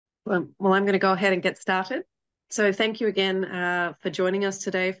Well, I'm going to go ahead and get started. So thank you again for joining us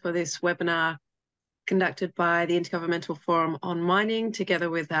today for this webinar conducted by the Intergovernmental Forum on Mining,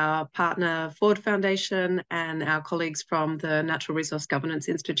 together with our partner Ford Foundation and our colleagues from the Natural Resource Governance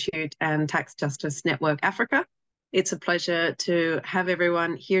Institute and Tax Justice Network Africa. It's a pleasure to have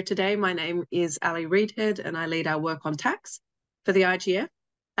everyone here today. My name is Ali Readhead and I lead our work on tax for the IGF.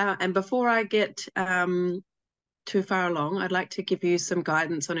 And before I get too far along, I'd like to give you some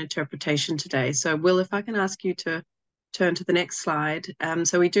guidance on interpretation today. So Will, if I can ask you to turn to the next slide.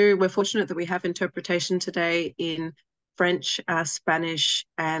 We're fortunate that we have interpretation today in French, Spanish,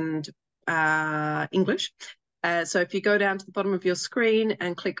 and English. So if you go down to the bottom of your screen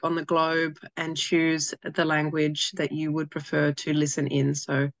and click on the globe and choose the language that you would prefer to listen in.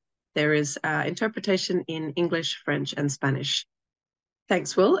 So there is interpretation in English, French, and Spanish.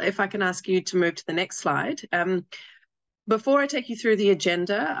 Thanks, Will. If I can ask you to move to the next slide. Before I take you through the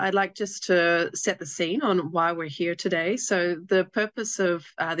agenda, I'd like just to set the scene on why we're here today. So the purpose of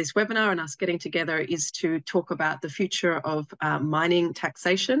this webinar and us getting together is to talk about the future of mining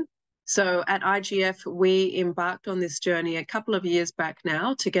taxation. So at IGF, we embarked on this journey a couple of years back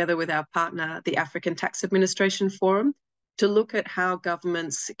now, together with our partner, the African Tax Administration Forum, to look at how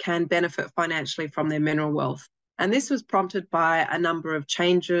governments can benefit financially from their mineral wealth. And this was prompted by a number of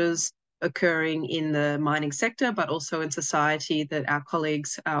changes occurring in the mining sector, but also in society that our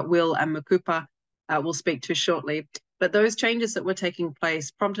colleagues Will and Makupa will speak to shortly. But those changes that were taking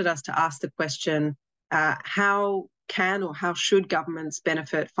place prompted us to ask the question, how can or how should governments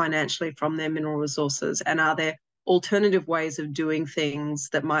benefit financially from their mineral resources? And are there alternative ways of doing things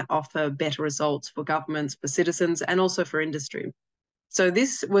that might offer better results for governments, for citizens, and also for industry? So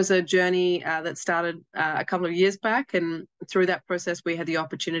this was a journey that started a couple of years back, and through that process, we had the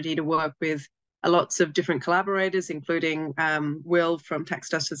opportunity to work with lots of different collaborators, including Will from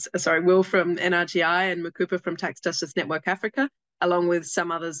NRGI and Makupa from Tax Justice Network Africa, along with some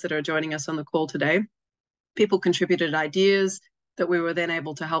others that are joining us on the call today. People contributed ideas that we were then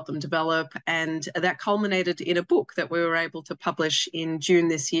able to help them develop, and that culminated in a book that we were able to publish in June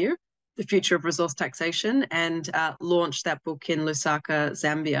this year, The Future of Resource Taxation, and launched that book in Lusaka,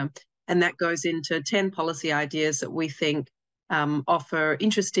 Zambia. And that goes into 10 policy ideas that we think offer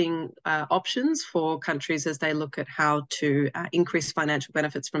interesting options for countries as they look at how to increase financial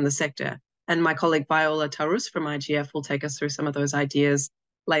benefits from the sector. And my colleague Viola Tarus from IGF will take us through some of those ideas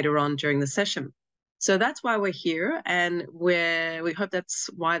later on during the session. So that's why we're here, and we hope that's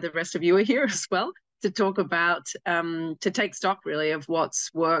why the rest of you are here as well, to talk about, to take stock really of what's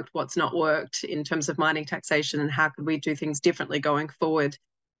worked, what's not worked in terms of mining taxation, and how could we do things differently going forward.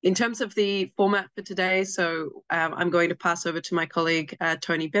 In terms of the format for today, so I'm going to pass over to my colleague,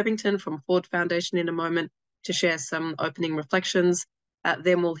 Tony Bebbington from Ford Foundation in a moment to share some opening reflections.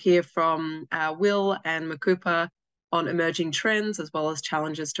 Then we'll hear from Will and Makupa on emerging trends as well as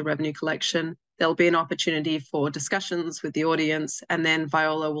challenges to revenue collection. There'll be an opportunity for discussions with the audience, and then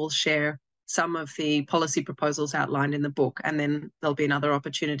Viola will share some of the policy proposals outlined in the book, and then there'll be another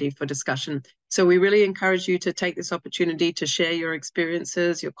opportunity for discussion. So we really encourage you to take this opportunity to share your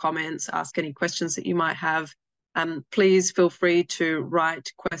experiences, your comments, ask any questions that you might have. Please feel free to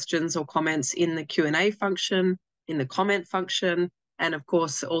write questions or comments in the Q&A function, in the comment function, and of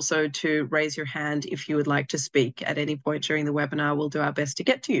course also to raise your hand if you would like to speak at any point during the webinar. We'll do our best to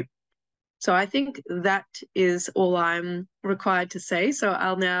get to you. So I think that is all I'm required to say. So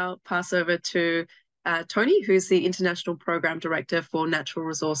I'll now pass over to Tony, who's the International Program Director for Natural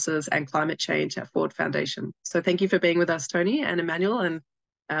Resources and Climate Change at Ford Foundation. So thank you for being with us, Tony and Emmanuel, and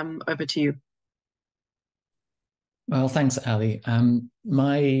over to you. Well, thanks, Ali.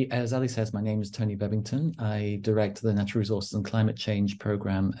 As Ali says, my name is Tony Bebbington. I direct the Natural Resources and Climate Change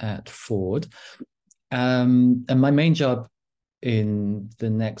program at Ford. And my main job in the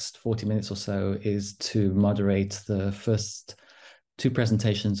next 40 minutes or so is to moderate the first two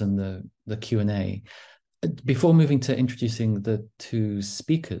presentations and the Q&A. Before moving to introducing the two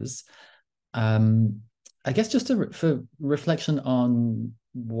speakers, I guess just for reflection on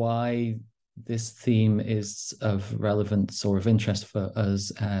why this theme is of relevance or of interest for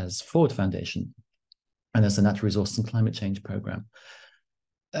us as Ford Foundation and as the Natural Resources and Climate Change program.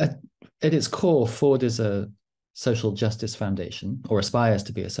 At its core, Ford is a social justice foundation, or aspires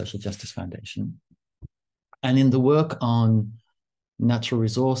to be a social justice foundation. And in the work on natural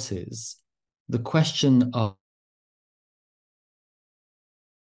resources, the question of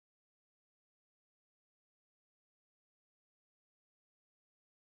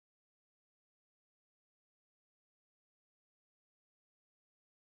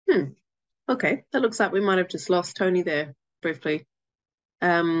Okay, that looks like we might have just lost Tony there briefly.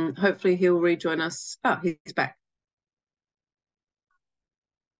 Hopefully he'll rejoin us. Oh, he's back.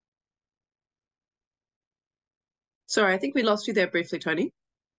 Sorry, I think we lost you there briefly, Tony.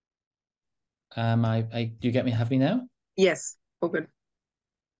 Do you have me now? Yes, all good.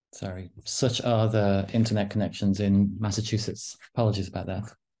 Sorry, such are the internet connections in Massachusetts. Apologies about that.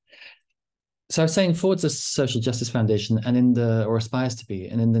 So I was saying Ford's a social justice foundation or aspires to be,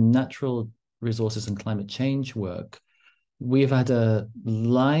 and in the natural resources and climate change work, we've had a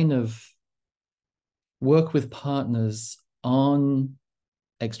line of work with partners on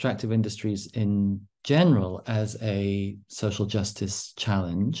extractive industries in general as a social justice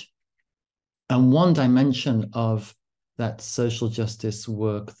challenge. And one dimension of that social justice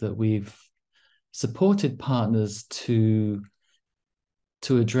work that we've supported partners to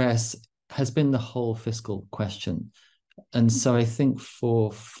address has been the whole fiscal question. And so I think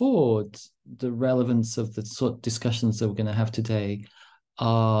for Ford, the relevance of the sort of discussions that we're going to have today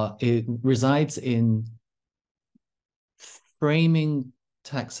it resides in framing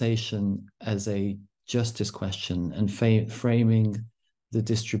taxation as a justice question and framing the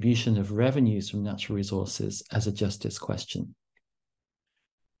distribution of revenues from natural resources as a justice question.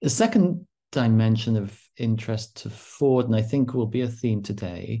 The second dimension of interest to Ford, and I think will be a theme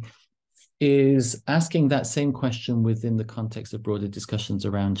today, is asking that same question within the context of broader discussions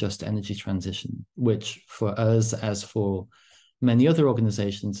around just energy transition, which for us, as for many other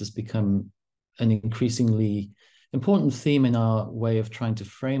organizations, has become an increasingly important theme in our way of trying to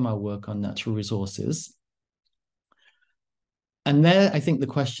frame our work on natural resources. And there, I think the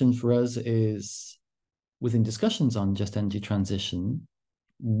question for us is, within discussions on just energy transition,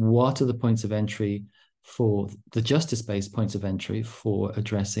 what are the points of entry for the justice-based points of entry for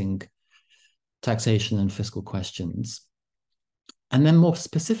addressing taxation and fiscal questions? And then more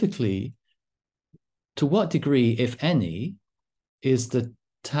specifically, to what degree, if any, is the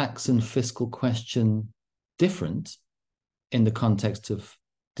tax and fiscal question different in the context of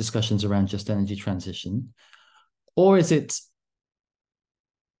discussions around just energy transition? Or is it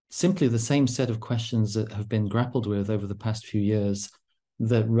simply the same set of questions that have been grappled with over the past few years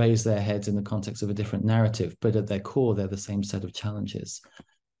that raise their heads in the context of a different narrative, but at their core, they're the same set of challenges?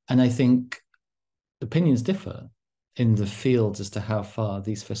 And I think opinions differ in the field as to how far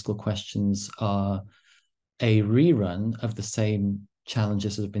these fiscal questions are a rerun of the same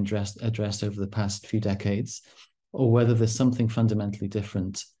challenges that have been addressed over the past few decades, or whether there's something fundamentally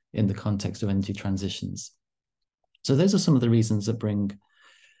different in the context of energy transitions. So those are some of the reasons that bring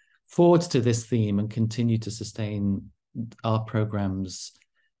Ford to this theme and continue to sustain our program's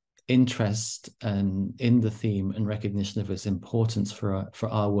interest in the theme and recognition of its importance for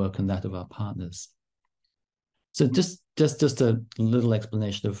our work and that of our partners. So just a little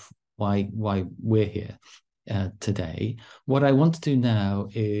explanation of why we're here today. What I want to do now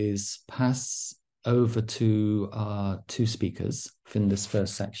is pass over to our two speakers in this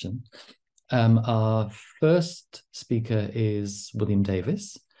first section. Our first speaker is William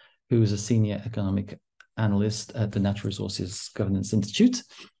Davis, who is a senior economic analyst at the Natural Resources Governance Institute.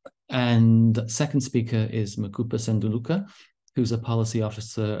 And second speaker is Makupa Senduluka, who's a policy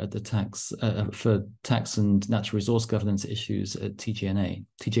officer at the for tax and natural resource governance issues at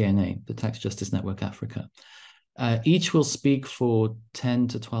TJNA, the Tax Justice Network Africa. Each will speak for 10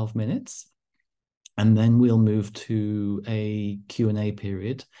 to 12 minutes, and then we'll move to a Q&A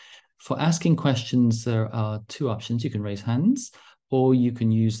period. For asking questions, there are two options. You can raise hands, or you can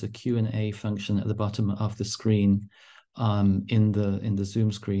use the Q&A function at the bottom of the screen in the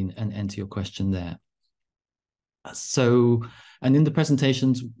Zoom screen and enter your question there. So, and in the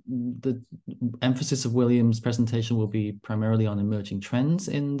presentations, the emphasis of William's presentation will be primarily on emerging trends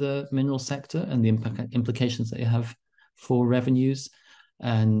in the mineral sector and the implications that they have for revenues.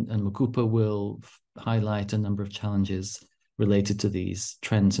 And Makupa will highlight a number of challenges related to these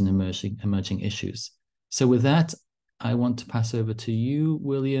trends and emerging issues. So with that, I want to pass over to you,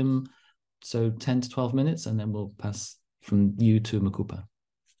 William. So 10 to 12 minutes, and then we'll pass from you to Makupa.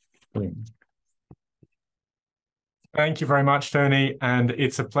 Brilliant. Thank you very much, Tony, and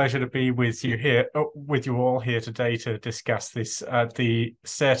it's a pleasure to be with you all here today to discuss this the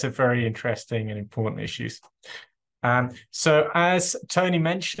set of very interesting and important issues. So as Tony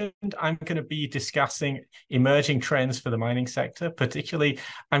mentioned, I'm going to be discussing emerging trends for the mining sector. Particularly,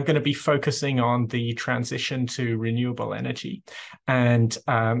 I'm going to be focusing on the transition to renewable energy and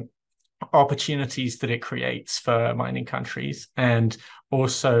opportunities that it creates for mining countries, and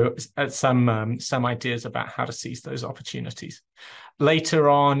also some ideas about how to seize those opportunities.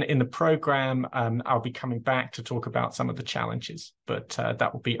 Later on in the program, I'll be coming back to talk about some of the challenges, but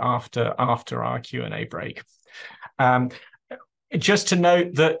that will be after our Q&A break. Just to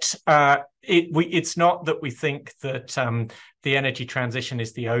note that it's not that we think that the energy transition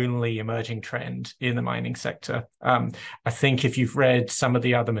is the only emerging trend in the mining sector. I think if you've read some of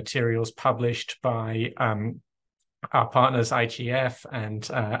the other materials published by our partners IGF and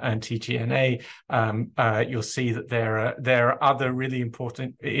TGNA, you'll see that there are other really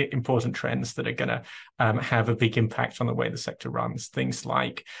important trends that are going to have a big impact on the way the sector runs. Things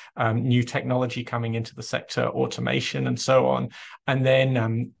like new technology coming into the sector, automation, and so on. And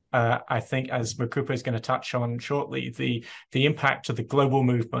then I think, as Makupa is going to touch on shortly, the impact of the global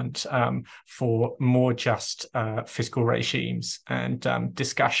movement for more just fiscal regimes and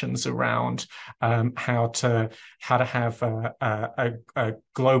discussions around how to have a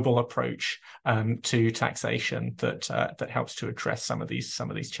global approach to taxation that helps to address some of these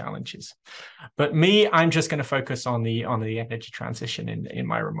challenges. But I'm just going to focus on the energy transition in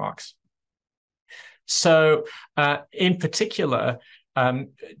my remarks. So, in particular,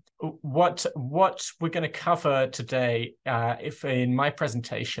 what we're going to cover today, if in my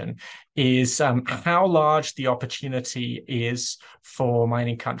presentation, is how large the opportunity is for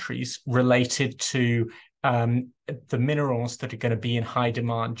mining countries related to the minerals that are going to be in high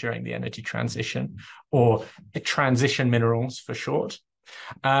demand during the energy transition, or transition minerals for short.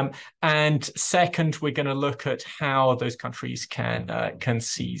 And second, we're going to look at how those countries can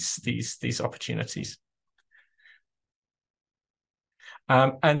seize these opportunities.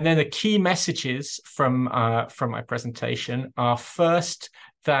 And then the key messages from my presentation are, first,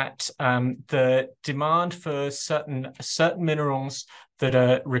 that the demand for certain minerals that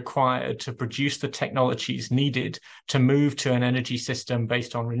are required to produce the technologies needed to move to an energy system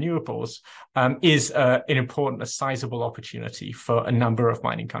based on renewables is an important, a sizable opportunity for a number of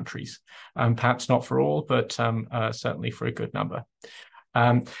mining countries. Perhaps not for all, but certainly for a good number.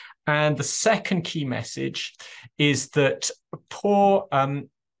 And the second key message is that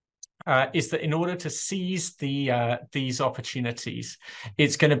in order to seize these opportunities,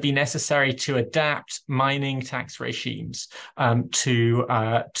 it's going to be necessary to adapt mining tax regimes to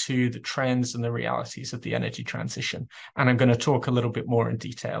the trends and the realities of the energy transition. And I'm going to talk a little bit more in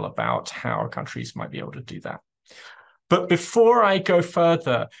detail about how countries might be able to do that. But before I go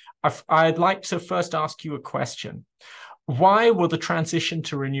further, I'd like to first ask you a question. Why will the transition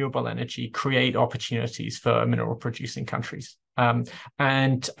to renewable energy create opportunities for mineral producing countries?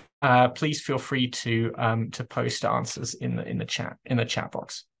 Please feel free to post answers in the chat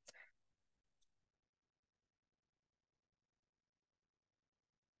box.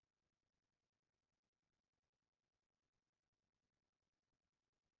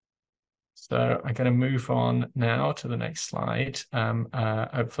 So I'm going to move on now to the next slide.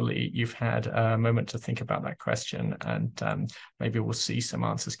 Hopefully you've had a moment to think about that question, and maybe we'll see some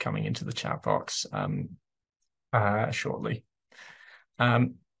answers coming into the chat box shortly.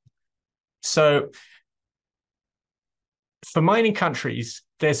 So for mining countries,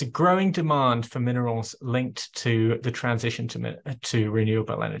 there's a growing demand for minerals linked to the transition to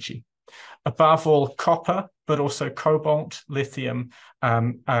renewable energy. Above all, copper, but also cobalt, lithium,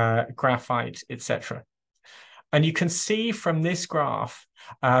 graphite, etc. And you can see from this graph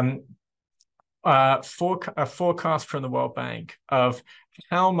a forecast from the World Bank of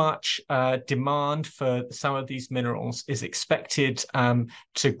how much demand for some of these minerals is expected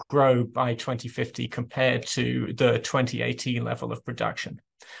to grow by 2050 compared to the 2018 level of production,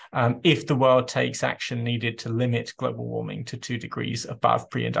 if the world takes action needed to limit global warming to 2 degrees above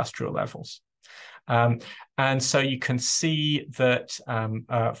pre-industrial levels. And so you can see that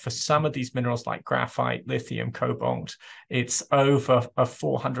for some of these minerals like graphite, lithium, cobalt, it's over a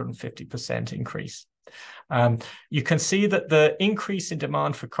 450% increase. You can see that the increase in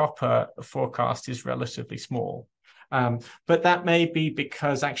demand for copper forecast is relatively small. But that may be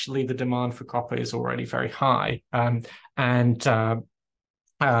because actually the demand for copper is already very high.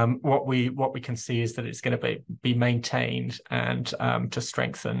 What we can see is that it's going to be maintained and to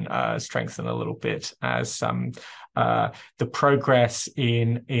strengthen a little bit as the progress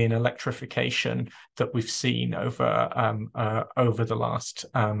in electrification that we've seen over the last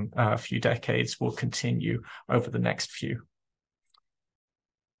few decades will continue over the next few.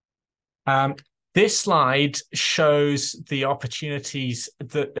 This slide shows the opportunities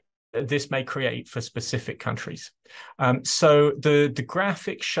that this may create for specific countries. So the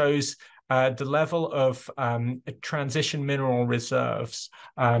graphic shows the level of transition mineral reserves,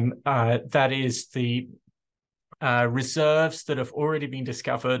 that is the reserves that have already been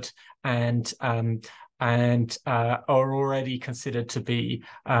discovered and are already considered to be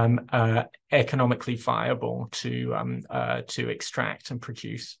economically viable to extract and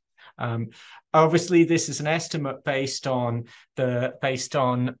produce. Obviously, this is an estimate based on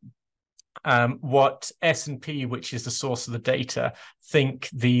what S&P, which is the source of the data, think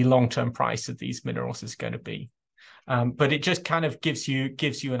the long-term price of these minerals is going to be. But it just kind of gives you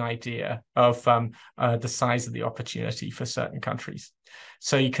an idea of the size of the opportunity for certain countries.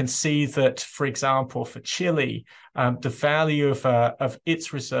 So you can see that, for example, for Chile, the value of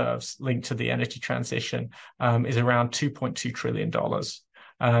its reserves linked to the energy transition is around $2.2 trillion.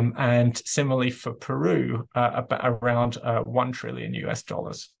 And similarly for Peru, around $1 trillion US.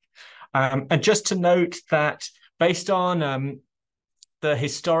 And just to note that based on the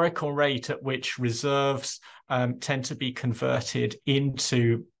historical rate at which reserves tend to be converted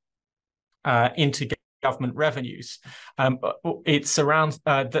into government revenues, it's around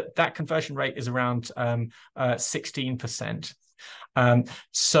that conversion rate is around 16%.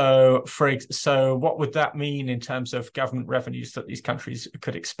 So what would that mean in terms of government revenues that these countries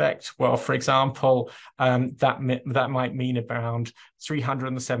could expect? Well, for example, that might mean around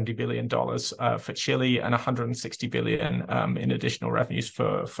 $370 billion for Chile and $160 billion in additional revenues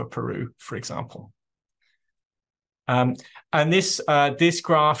for Peru, for example. And this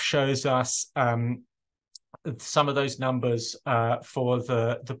graph shows us some of those numbers for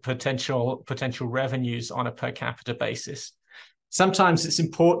the potential revenues on a per capita basis. Sometimes it's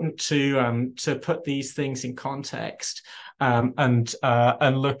important to put these things in context and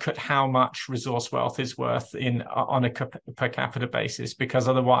look at how much resource wealth is worth on a per capita basis, because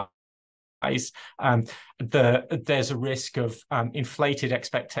otherwise there's a risk of inflated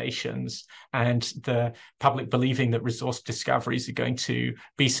expectations and the public believing that resource discoveries are going to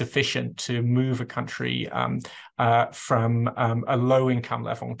be sufficient to move a country from a low income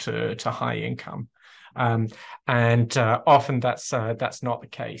level to high income. And often that's not the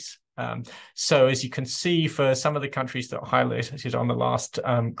case. So as you can see, for some of the countries that are highlighted on the last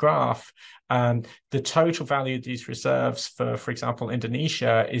graph, the total value of these reserves for example,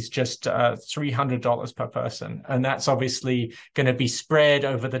 Indonesia is just $300 per person. And that's obviously going to be spread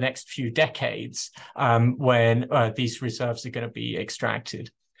over the next few decades when these reserves are going to be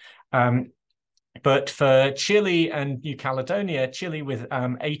extracted. But for Chile and New Caledonia, Chile with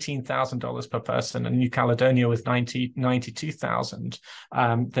 $18,000 per person and New Caledonia with $92,000,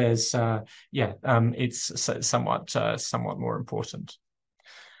 there's it's somewhat more important.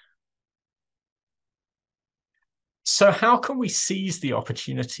 So how can we seize the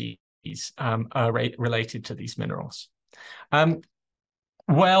opportunities related to these minerals?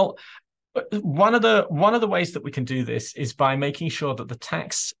 Well, one of the ways that we can do this is by making sure that the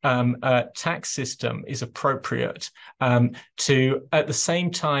tax system is appropriate to, at the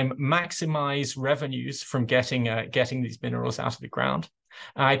same time, maximize revenues from getting these minerals out of the ground.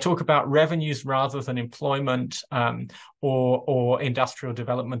 I talk about revenues rather than employment or industrial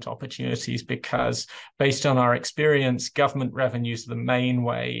development opportunities, because based on our experience, government revenues are the main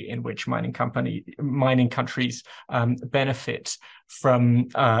way in which mining countries benefit from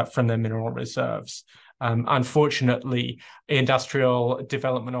their mineral reserves. Unfortunately, industrial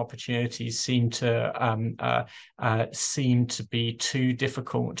development opportunities seem to be too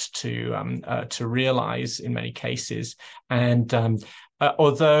difficult to realize in many cases, and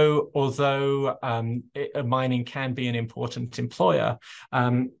although mining can be an important employer,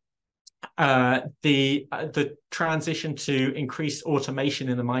 the transition to increased automation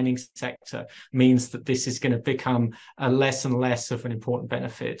in the mining sector means that this is going to become less and less of an important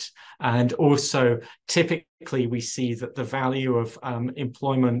benefit. And also, typically, we see that the value of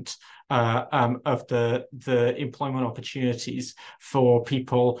employment of the employment opportunities for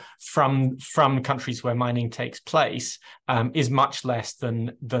people from countries where mining takes place is much less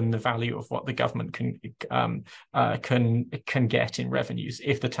than the value of what the government can get in revenues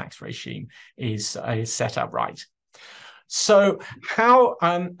if the tax regime is set up right. So how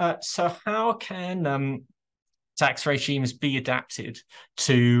can tax regimes be adapted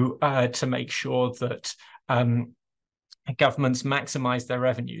to make sure that governments maximize their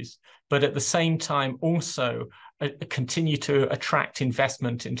revenues, but at the same time also continue to attract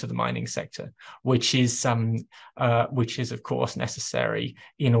investment into the mining sector, which is of course necessary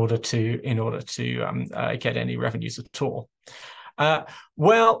in order to get any revenues at all.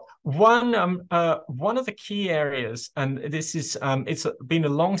 Well, one of the key areas, and this is it's been a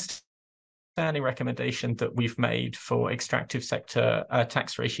long-standing recommendation that we've made for extractive sector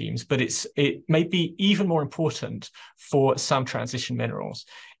tax regimes, but it may be even more important for some transition minerals,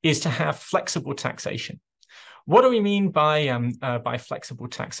 is to have flexible taxation. What do we mean by flexible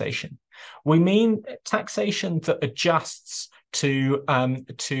taxation? We mean taxation that adjusts to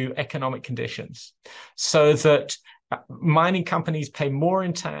economic conditions, so that mining companies pay more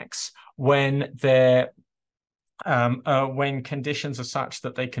in tax when conditions are such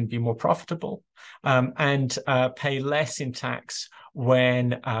that they can be more profitable, and pay less in tax when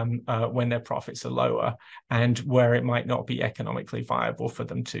their profits are lower and where it might not be economically viable for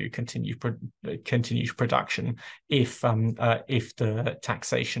them to continue production if the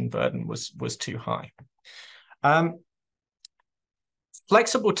taxation burden was too high.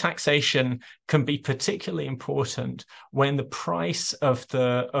 Flexible taxation can be particularly important when the price of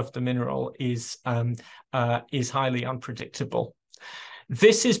the mineral is highly unpredictable.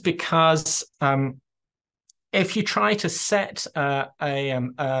 This is because if you try to set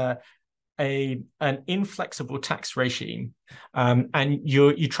an inflexible tax regime, and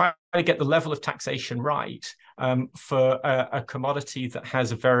you try to get the level of taxation right for a commodity that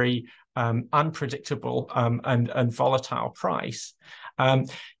has a very unpredictable and volatile price,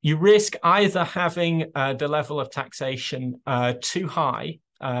 you risk either having the level of taxation too high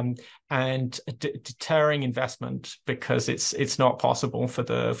and deterring investment because it's not possible for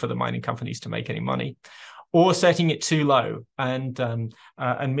the mining companies to make any money, or setting it too low and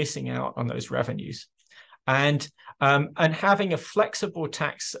missing out on those revenues. And having a flexible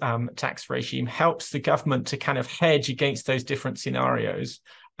tax regime helps the government to kind of hedge against those different scenarios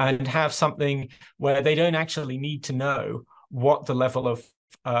and have something where they don't actually need to know what the level of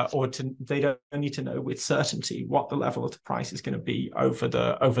they don't need to know with certainty what the level of the price is going to be over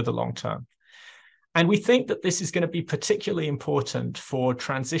the long term. And we think that this is going to be particularly important for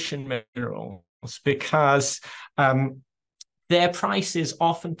transition minerals because their prices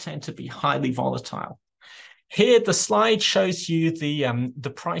often tend to be highly volatile. Here, the slide shows you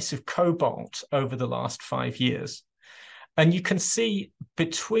the price of cobalt over the last 5 years. And you can see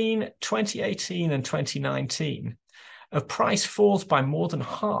between 2018 and 2019, a price falls by more than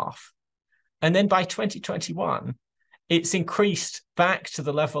half. And then by 2021, it's increased back to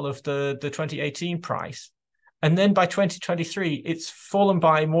the level of the 2018 price. And then by 2023, it's fallen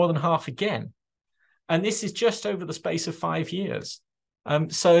by more than half again. And this is just over the space of 5 years.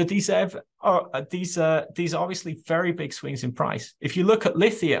 So these are obviously very big swings in price. If you look at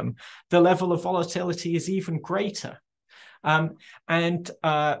lithium, the level of volatility is even greater. And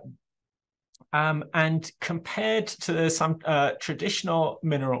compared to some traditional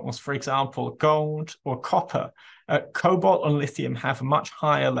minerals, for example, gold or copper, cobalt and lithium have a much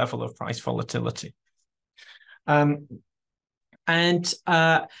higher level of price volatility. And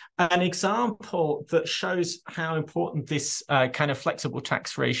an example that shows how important this kind of flexible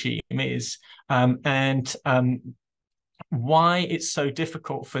tax regime is, and why it's so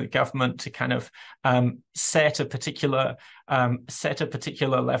difficult for the government to kind of set a particular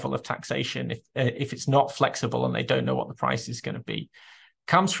level of taxation if it's not flexible and they don't know what the price is going to be,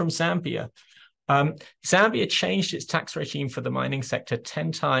 comes from Zambia. Zambia changed its tax regime for the mining sector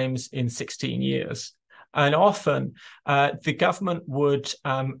 10 times in 16 years. And often the government would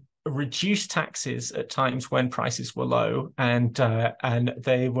reduce taxes at times when prices were low and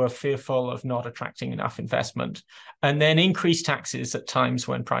they were fearful of not attracting enough investment, and then increase taxes at times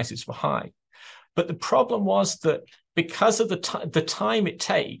when prices were high. But the problem was that because of the time it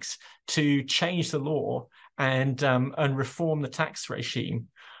takes to change the law and reform the tax regime,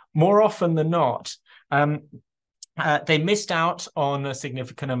 more often than not, they missed out on a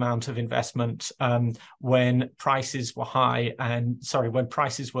significant amount of investment when prices were when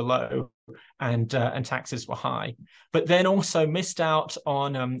prices were low and taxes were high, but then also missed out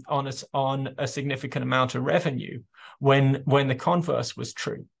on a significant amount of revenue when the converse was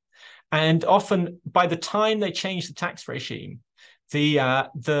true. And often, by the time they changed the tax regime,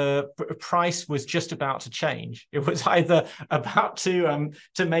 the price was just about to change. It was either about to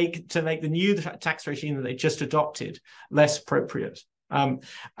make the new tax regime that they just adopted less appropriate.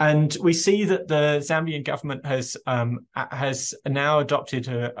 And we see that the Zambian government has now adopted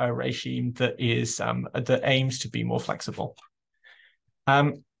a regime that aims to be more flexible.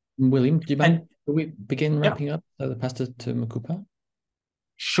 William, do you mind? Will we begin wrapping up? The pastor to Makupa.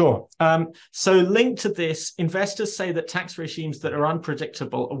 Sure. So linked to this, investors say that tax regimes that are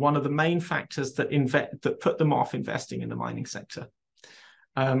unpredictable are one of the main factors that put them off investing in the mining sector.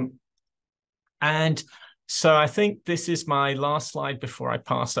 And so I think this is my last slide before I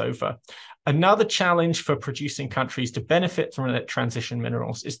pass over. Another challenge for producing countries to benefit from transition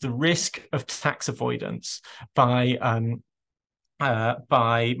minerals is the risk of tax avoidance by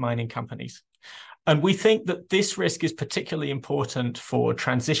mining companies. And we think that this risk is particularly important for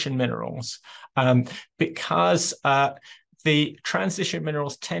transition minerals because the transition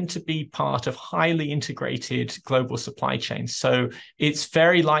minerals tend to be part of highly integrated global supply chains. So it's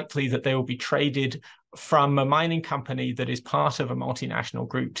very likely that they will be traded from a mining company that is part of a multinational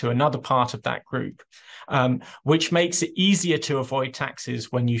group to another part of that group, which makes it easier to avoid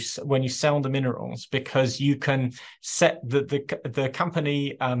taxes when you sell the minerals, because you can set the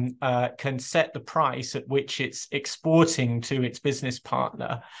company can set the price at which it's exporting to its business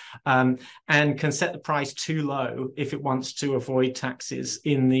partner, and can set the price too low if it wants to avoid taxes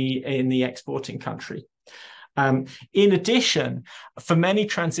in the exporting country. In addition, for many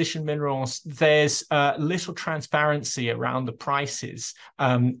transition minerals, there's little transparency around the prices,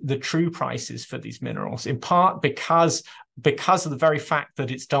 the true prices for these minerals, in part because of the very fact that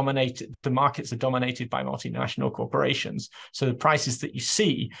the markets are dominated by multinational corporations. So the prices that you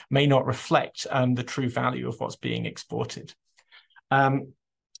see may not reflect the true value of what's being exported.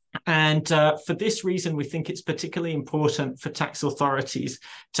 And for this reason, we think it's particularly important for tax authorities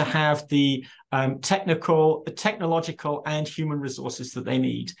to have the technological and human resources that they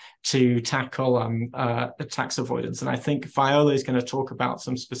need to tackle tax avoidance. And I think Viola is going to talk about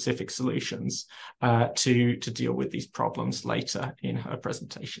some specific solutions to deal with these problems later in her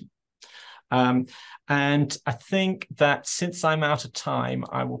presentation. And I think that since I'm out of time,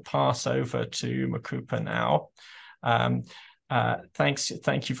 I will pass over to Makupa now.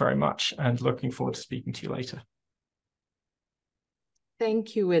 Thank you very much, and looking forward to speaking to you later.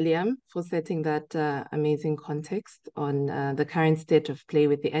 Thank you, William, for setting that amazing context on the current state of play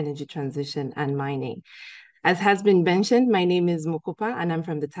with the energy transition and mining. As has been mentioned, my name is Mukupa, and I'm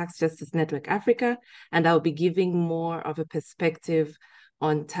from the Tax Justice Network Africa, and I'll be giving more of a perspective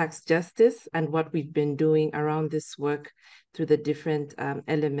on tax justice and what we've been doing around this work through the different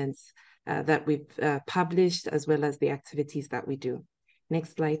elements that we've published, as well as the activities that we do.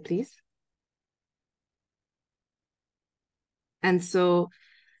 Next slide, please. And so,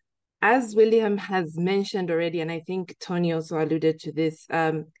 as William has mentioned already, and I think Tony also alluded to this,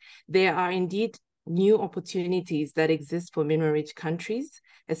 there are indeed new opportunities that exist for mineral-rich countries,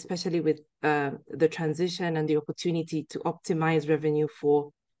 especially with the transition and the opportunity to optimize revenue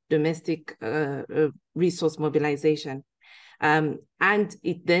for domestic resource mobilization. And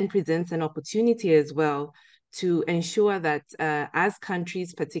it then presents an opportunity as well to ensure that as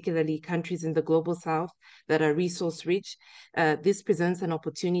countries, particularly countries in the global south that are resource rich, this presents an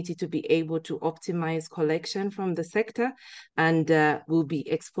opportunity to be able to optimize collection from the sector. And we'll be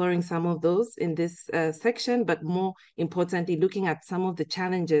exploring some of those in this section, but more importantly, looking at some of the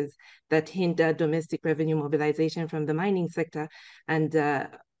challenges that hinder domestic revenue mobilization from the mining sector, and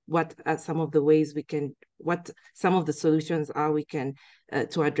what are some of the ways we can, what some of the solutions are we can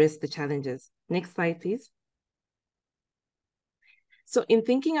to address the challenges. Next slide, please. So in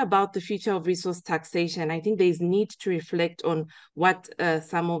thinking about the future of resource taxation, I think there's need to reflect on what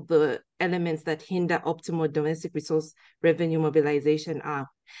some of the elements that hinder optimal domestic resource revenue mobilization are.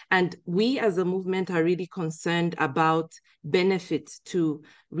 And we as a movement are really concerned about benefits to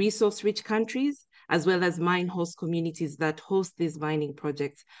resource-rich countries, as well as mine host communities that host these mining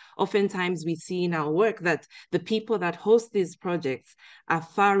projects. Oftentimes we see in our work that the people that host these projects are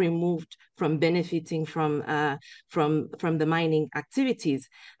far removed from benefiting from the mining activities.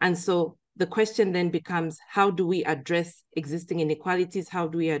 And so the question then becomes, how do we address existing inequalities? How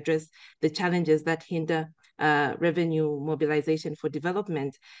do we address the challenges that hinder revenue mobilization for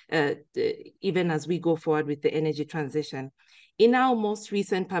development, even as we go forward with the energy transition? In our most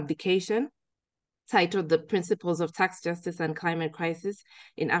recent publication, titled The Principles of Tax Justice and Climate Crisis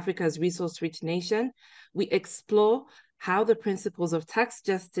in Africa's Resource-Rich Nation, we explore how the principles of tax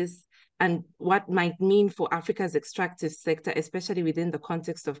justice and what might mean for Africa's extractive sector, especially within the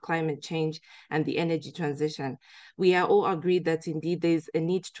context of climate change and the energy transition. We are all agreed that indeed there's a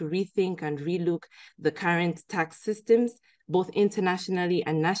need to rethink and relook the current tax systems, both internationally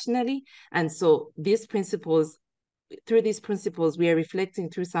and nationally. And so these principles, through these principles, we are reflecting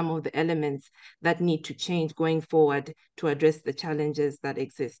through some of the elements that need to change going forward to address the challenges that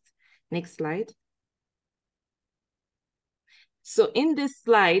exist. Next slide. So in this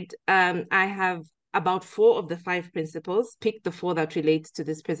slide, I have about 4 of the 5 principles, pick the 4 that relate to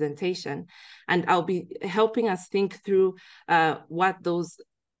this presentation, and I'll be helping us think through what those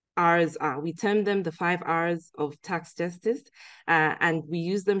R's are. We term them the 5 R's of tax justice, and we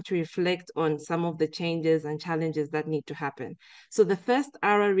use them to reflect on some of the changes and challenges that need to happen. So the first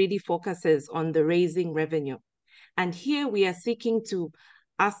R really focuses on the raising revenue. And here we are seeking to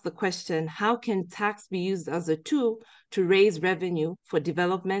ask the question, how can tax be used as a tool to raise revenue for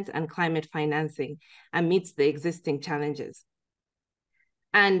development and climate financing amidst the existing challenges?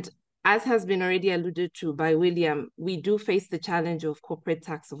 And As has been already alluded to by William, we do face the challenge of corporate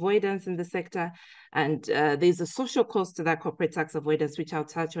tax avoidance in the sector, and there's a social cost to that corporate tax avoidance, which I'll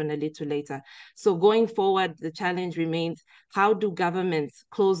touch on a little later. So going forward, the challenge remains, how do governments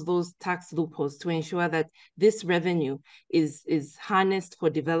close those tax loopholes to ensure that this revenue is harnessed for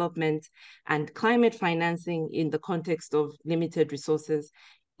development and climate financing in the context of limited resources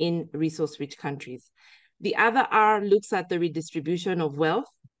in resource-rich countries? The other R looks at the redistribution of wealth.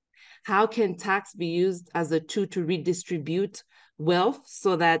 How can tax be used as a tool to redistribute wealth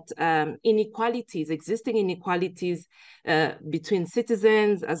so that existing inequalities between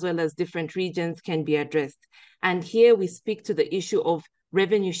citizens as well as different regions can be addressed? And here we speak to the issue of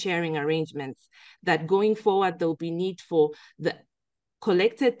revenue sharing arrangements, that going forward, there'll be need for the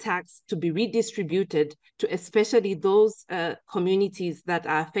collected tax to be redistributed to especially those communities that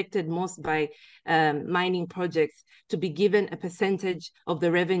are affected most by mining projects, to be given a percentage of the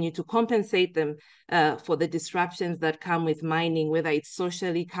revenue to compensate them for the disruptions that come with mining, whether it's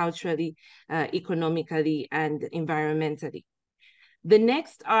socially, culturally, economically, and environmentally. The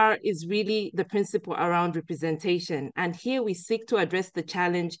next R is really the principle around representation. And here we seek to address the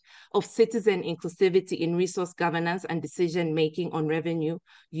challenge of citizen inclusivity in resource governance and decision-making on revenue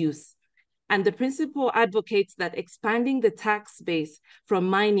use. And the principle advocates that expanding the tax base from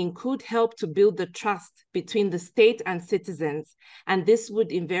mining could help to build the trust between the state and citizens. And this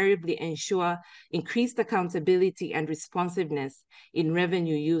would invariably ensure increased accountability and responsiveness in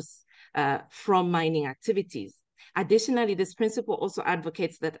revenue use from mining activities. Additionally, this principle also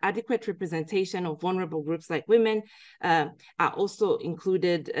advocates that adequate representation of vulnerable groups like women are also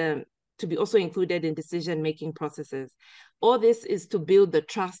included, to be also included in decision-making processes. All this is to build the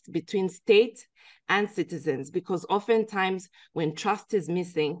trust between state and citizens, because oftentimes when trust is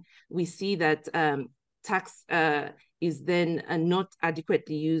missing, we see that tax is then not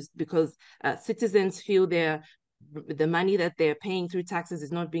adequately used, because citizens feel the money that they're paying through taxes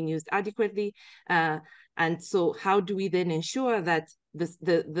is not being used adequately. And so how do we then ensure that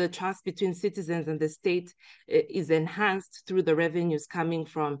the trust between citizens and the state is enhanced through the revenues coming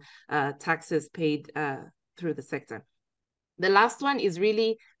from taxes paid through the sector? The last one is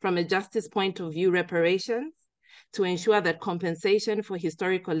really, from a justice point of view, reparations, to ensure that compensation for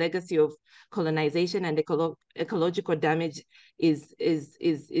historical legacy of colonization and ecological damage is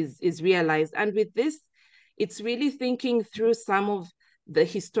realized. And with this, it's really thinking through some of the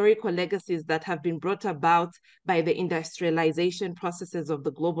historical legacies that have been brought about by the industrialization processes of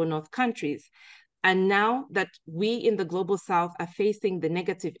the global North countries. And now that we in the global South are facing the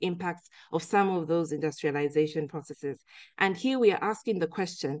negative impacts of some of those industrialization processes. And here we are asking the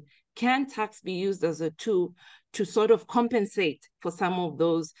question, can tax be used as a tool to sort of compensate for some of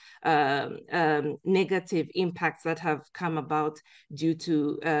those negative impacts that have come about due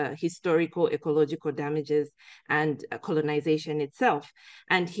to historical ecological damages and colonization itself?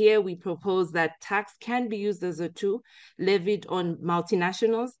 And here we propose that tax can be used as a tool levied on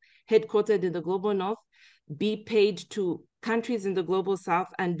multinationals headquartered in the global North, be paid to countries in the global South,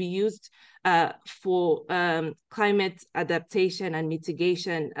 and be used for climate adaptation and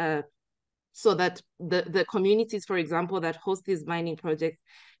mitigation, so that the communities, for example, that host these mining projects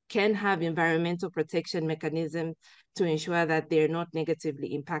can have environmental protection mechanisms to ensure that they're not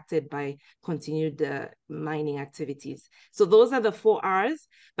negatively impacted by continued mining activities. So those are the 4 R's,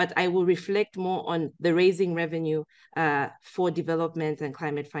 but I will reflect more on the raising revenue for development and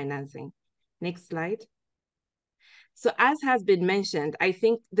climate financing. Next slide. So as has been mentioned, I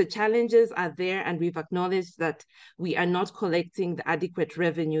think the challenges are there, and we've acknowledged that we are not collecting the adequate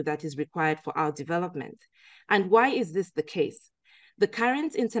revenue that is required for our development. And why is this the case? The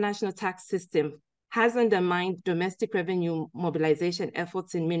current international tax system has undermined domestic revenue mobilization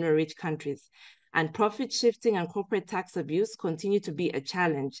efforts in mineral-rich countries, and profit shifting and corporate tax abuse continue to be a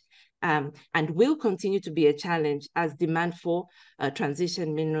challenge, and will continue to be a challenge as demand for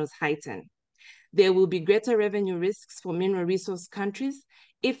transition minerals heighten. There will be greater revenue risks for mineral resource countries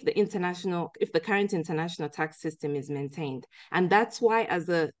if the current international tax system is maintained. And that's why, as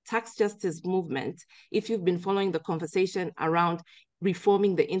a tax justice movement, if you've been following the conversation around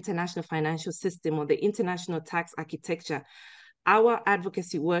reforming the international financial system or the international tax architecture, our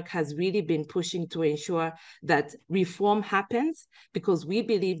advocacy work has really been pushing to ensure that reform happens, because we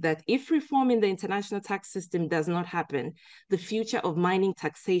believe that if reform in the international tax system does not happen, the future of mining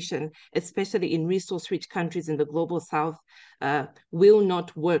taxation, especially in resource-rich countries in the global South, will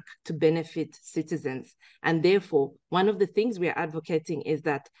not work to benefit citizens. And therefore, one of the things we are advocating is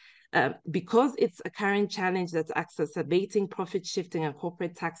that because it's a current challenge that's exacerbating profit shifting and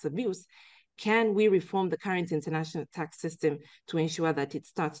corporate tax abuse, can we reform the current international tax system to ensure that it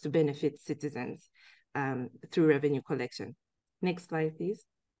starts to benefit citizens through revenue collection? Next slide, please.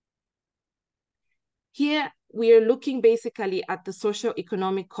 Here, we are looking basically at the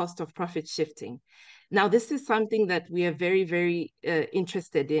socio-economic cost of profit shifting. Now, this is something that we are very, very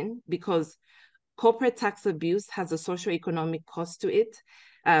interested in, because corporate tax abuse has a socio-economic cost to it,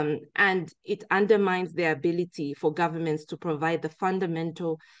 and it undermines the ability for governments to provide the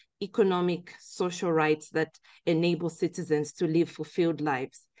fundamental economic, social rights that enable citizens to live fulfilled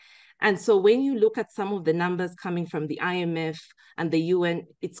lives. And so when you look at some of the numbers coming from the IMF and the UN,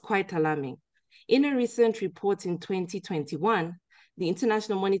 it's quite alarming. In a recent report in 2021, the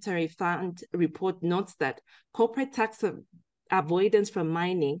International Monetary Fund report notes that corporate tax avoidance from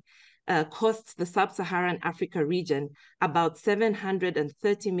mining costs the sub-Saharan Africa region about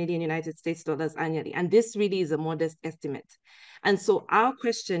 $730 million United States dollars annually. And this really is a modest estimate. And so our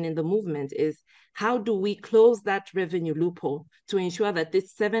question in the movement is, how do we close that revenue loophole to ensure that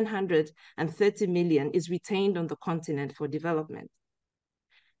this $730 million is retained on the continent for development?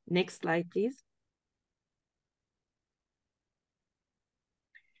 Next slide, please.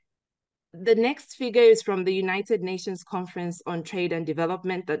 The next figure is from the United Nations Conference on Trade and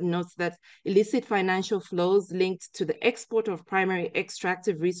Development that notes that illicit financial flows linked to the export of primary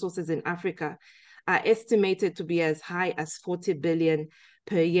extractive resources in Africa are estimated to be as high as 40 billion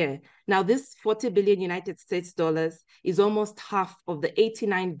per year. Now, this 40 billion United States dollars is almost half of the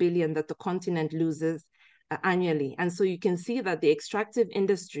 89 billion that the continent loses annually. And so you can see that the extractive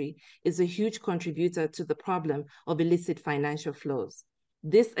industry is a huge contributor to the problem of illicit financial flows.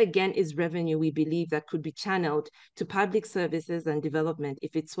 This, again, is revenue we believe that could be channeled to public services and development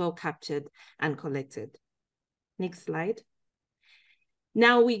if it's well captured and collected. Next slide.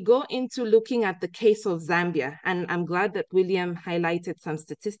 Now we go into looking at the case of Zambia, and I'm glad that William highlighted some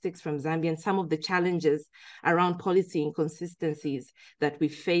statistics from Zambia and some of the challenges around policy inconsistencies that we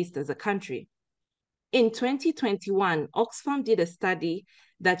faced as a country. In 2021, Oxfam did a study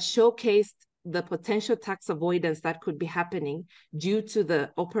that showcased the potential tax avoidance that could be happening due to the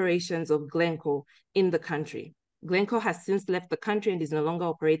operations of Glencore in the country. Glencore has since left the country and is no longer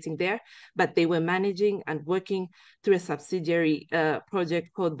operating there, but they were managing and working through a subsidiary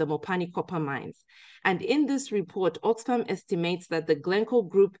project called the Mopani Copper Mines. And in this report, Oxfam estimates that the Glencore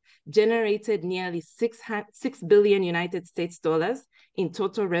group generated nearly 6 billion United States dollars in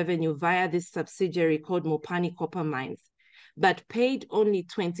total revenue via this subsidiary called Mopani Copper Mines, but paid only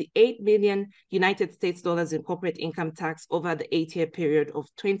 28 million United States dollars in corporate income tax over the 8-year period of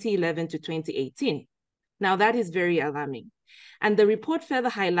 2011 to 2018. Now, that is very alarming. And the report further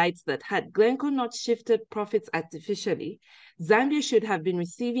highlights that had Glencore not shifted profits artificially, Zambia should have been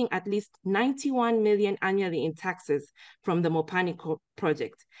receiving at least 91 million annually in taxes from the Mopani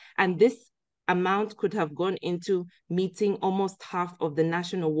project. And this amount could have gone into meeting almost half of the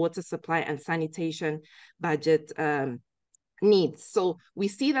national water supply and sanitation budget needs. So we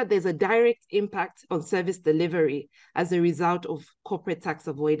see that there's a direct impact on service delivery as a result of corporate tax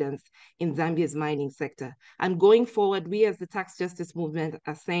avoidance in Zambia's mining sector. And going forward, we as the tax justice movement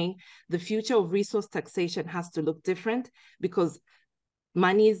are saying the future of resource taxation has to look different, because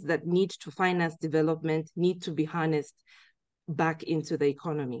monies that need to finance development need to be harnessed back into the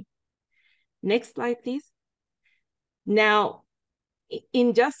economy. Next slide, please. Now,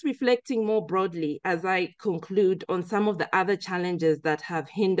 in just reflecting more broadly, as I conclude on some of the other challenges that have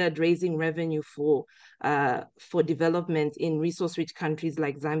hindered raising revenue for development in resource-rich countries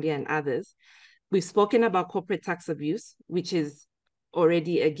like Zambia and others, we've spoken about corporate tax abuse, which is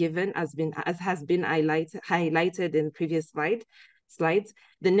already a given, as has been highlighted in previous slides.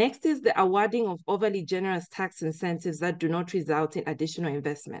 The next is the awarding of overly generous tax incentives that do not result in additional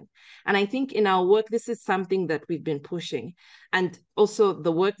investment. And I think in our work, this is something that we've been pushing. And also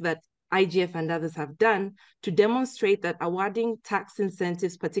the work that IGF and others have done to demonstrate that awarding tax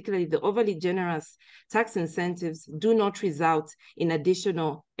incentives, particularly the overly generous tax incentives, do not result in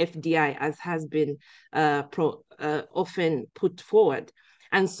additional FDI, as has been often put forward.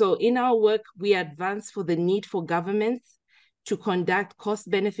 And so in our work, we advance for the need for governments to conduct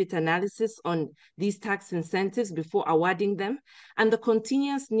cost-benefit analysis on these tax incentives before awarding them, and the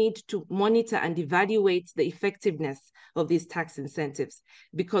continuous need to monitor and evaluate the effectiveness of these tax incentives,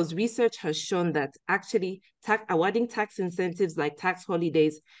 because research has shown that actually awarding tax incentives like tax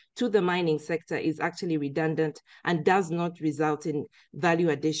holidays to the mining sector is actually redundant and does not result in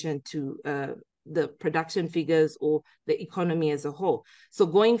value addition to the production figures or the economy as a whole. So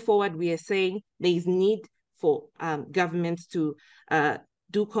going forward, we are saying there is need for governments to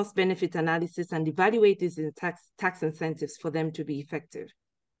do cost-benefit analysis and evaluate these tax incentives for them to be effective.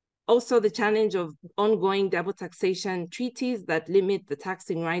 Also, the challenge of ongoing double taxation treaties that limit the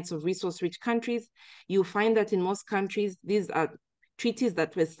taxing rights of resource-rich countries. You find that in most countries, these are treaties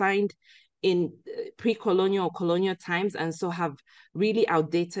that were signed in pre-colonial or colonial times, and so have really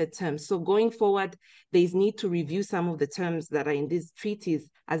outdated terms. So going forward, there's need to review some of the terms that are in these treaties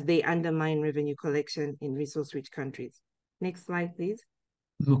as they undermine revenue collection in resource-rich countries. Next slide, please.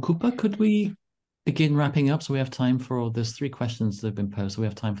 Mukupa, could we begin wrapping up so we have time for, there's 3 questions that have been posed, so we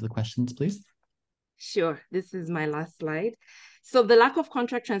have time for the questions, please? Sure, this is my last slide. So the lack of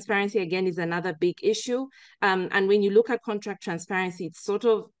contract transparency, again, is another big issue. And when you look at contract transparency, it's sort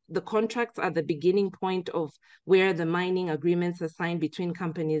of the contracts are the beginning point of where the mining agreements are signed between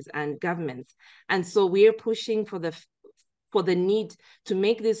companies and governments. And so we're pushing for the need to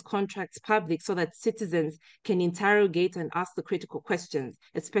make these contracts public so that citizens can interrogate and ask the critical questions,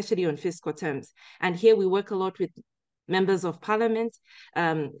 especially on fiscal terms. And here we work a lot with members of parliament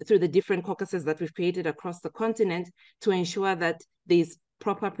through the different caucuses that we've created across the continent to ensure that there's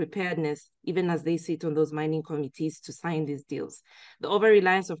proper preparedness, even as they sit on those mining committees to sign these deals. The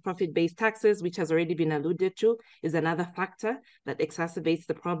over-reliance of profit-based taxes, which has already been alluded to, is another factor that exacerbates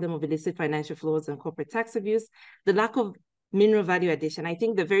the problem of illicit financial flows and corporate tax abuse. The lack of mineral value addition. I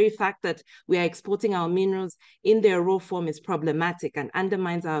think the very fact that we are exporting our minerals in their raw form is problematic and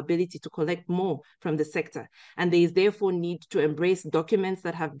undermines our ability to collect more from the sector. And there is therefore need to embrace documents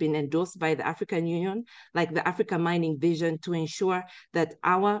that have been endorsed by the African Union, like the Africa Mining Vision, to ensure that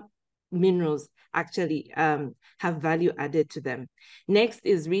our minerals actually have value added to them. Next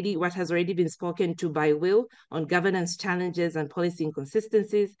is really what has already been spoken to by Will on governance challenges and policy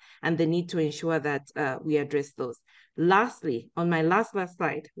inconsistencies and the need to ensure that we address those. Lastly, on my last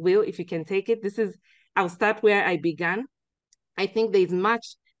slide, Will, if you can take it, I'll start where I began. I think there's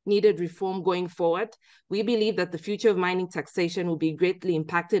much needed reform going forward. We believe that the future of mining taxation will be greatly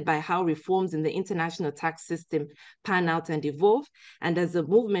impacted by how reforms in the international tax system pan out and evolve. And as a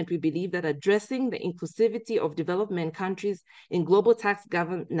movement, we believe that addressing the inclusivity of development countries in global tax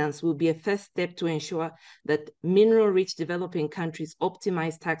governance will be a first step to ensure that mineral-rich developing countries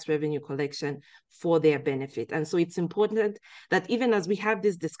optimize tax revenue collection for their benefit. And so it's important that even as we have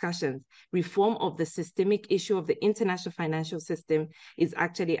these discussions, reform of the systemic issue of the international financial system is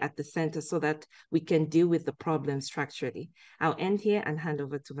actually at the center so that we can deal with the problem structurally. I'll end here and hand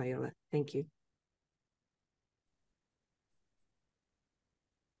over to Viola. Thank you.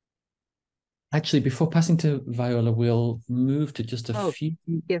 Actually, before passing to Viola, we'll move to just a few.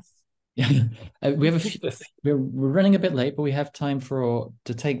 Yes. We have a few. We're running a bit late, but we have time to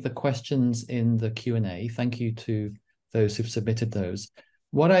take the questions in the Q&A. Thank you to those who've submitted those.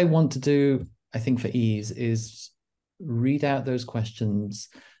 What I want to do, I think for ease, is read out those questions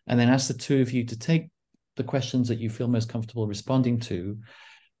and then ask the 2 of you to take the questions that you feel most comfortable responding to.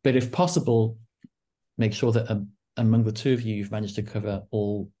 But if possible, make sure that among the 2 of you, you've managed to cover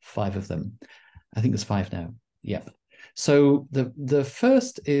all 5 of them. I think there's 5 now. Yeah. So the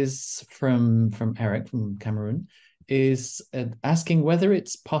first is from Eric from Cameroon, is asking whether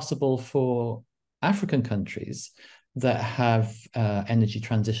it's possible for African countries that have energy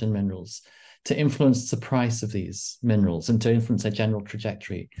transition minerals to influence the price of these minerals and to influence their general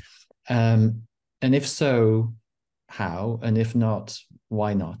trajectory. And if so, how? And if not,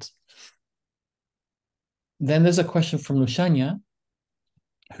 why not? Then there's a question from Lushanya,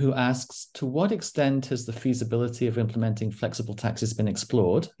 who asks, to what extent has the feasibility of implementing flexible taxes been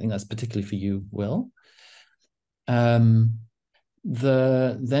explored? I think that's particularly for you, Will. Then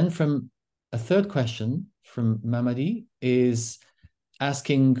from a third question from Mamadi is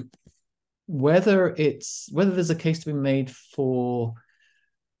asking whether there's a case to be made for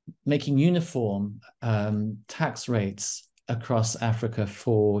making uniform tax rates across Africa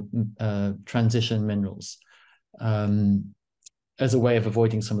for transition minerals, as a way of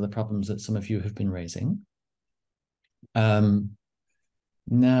avoiding some of the problems that some of you have been raising. Now,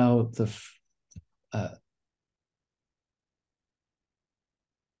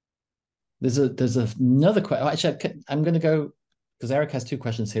 there's another question. Actually, I'm going to go, because Eric has 2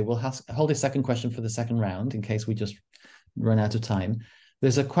 questions here. We'll hold a second question for the second round in case we just run out of time.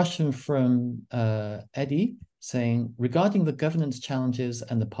 There's a question from Eddie saying, regarding the governance challenges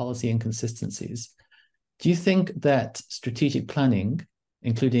and the policy inconsistencies, do you think that strategic planning,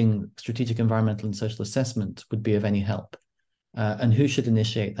 including strategic environmental and social assessment, would be of any help? And who should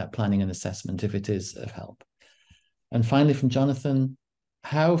initiate that planning and assessment if it is of help? And finally, from Jonathan,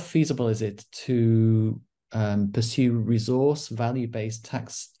 how feasible is it to pursue a resource value-based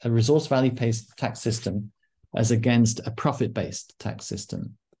tax system as against a profit-based tax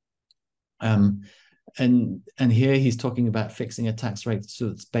system? And here he's talking about fixing a tax rate so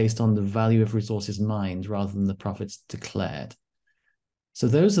it's based on the value of resources mined rather than the profits declared. So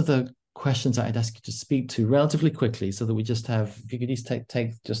those are the questions I'd ask you to speak to relatively quickly, so that we just have, if you could just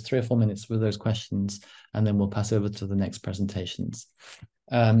take just 3 or 4 minutes with those questions, and then we'll pass over to the next presentations.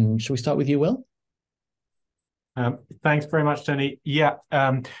 Shall we start with you, Will? Thanks very much, Tony. Yeah,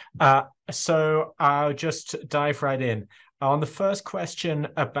 so I'll just dive right in. On the first question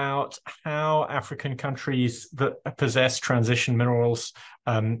about how African countries that possess transition minerals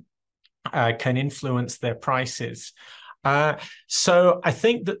can influence their prices. So I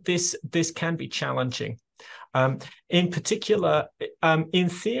think that this can be challenging. In particular, in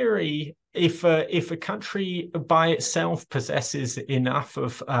theory, if a country by itself possesses enough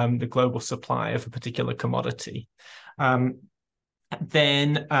of the global supply of a particular commodity,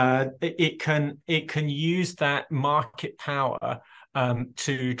 then it can use that market power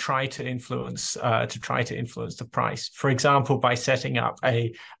to try to influence the price. For example, by setting up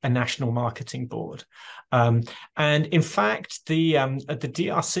a national marketing board. And in fact, the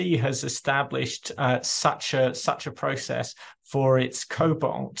DRC has established such a process for its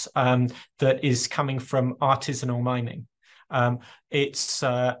cobalt that is coming from artisanal mining. It's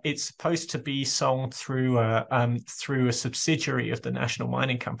supposed to be sold through a subsidiary of the National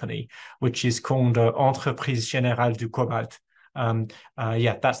Mining Company, which is called Entreprise Générale du Cobalt.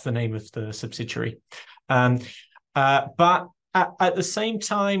 Yeah, that's the name of the subsidiary. But at the same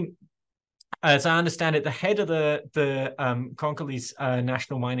time, as I understand it, the head of the Congolese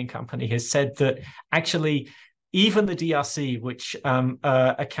National Mining Company has said that actually even the DRC, which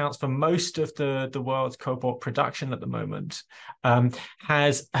accounts for most of the world's cobalt production at the moment,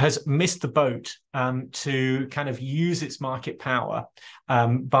 has missed the boat to kind of use its market power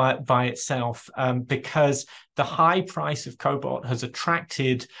by itself, because the high price of cobalt has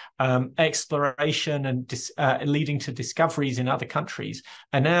attracted exploration and leading to discoveries in other countries.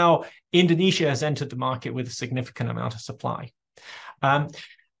 And now Indonesia has entered the market with a significant amount of supply.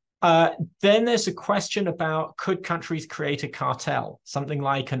 Then there's a question about, could countries create a cartel, something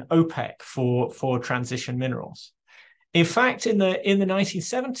like an OPEC for transition minerals? In fact, in the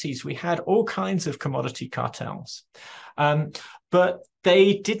 1970s, we had all kinds of commodity cartels, but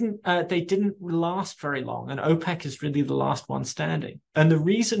they didn't last very long, and OPEC is really the last one standing. And the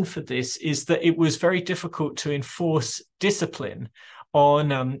reason for this is that it was very difficult to enforce discipline on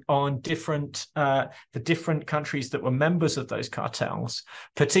the different countries that were members of those cartels,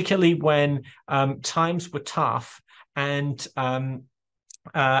 particularly when times were tough and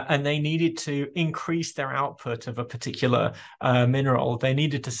they needed to increase their output of a particular mineral. They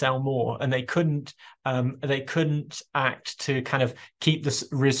needed to sell more, and they couldn't act to kind of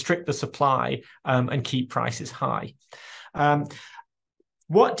restrict the supply and keep prices high.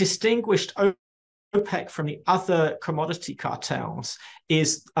 What distinguished OPEC from the other commodity cartels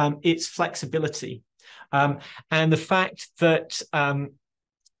is its flexibility, and the fact that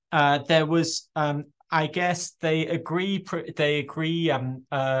there was, I guess they agree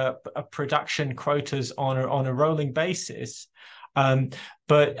production quotas on a rolling basis, and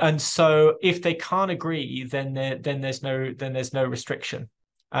so if they can't agree, then there's no restriction,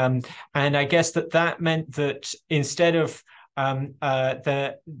 and I guess that meant that instead of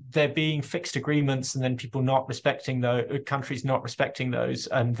there being fixed agreements and then people not respecting those, countries not respecting those,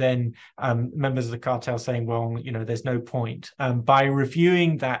 and then members of the cartel saying, well, there's no point. By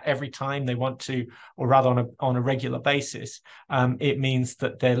reviewing that every time they want to, or rather on a regular basis, it means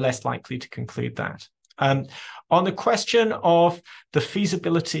that they're less likely to conclude that. On the question of the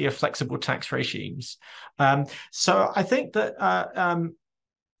feasibility of flexible tax regimes, so I think that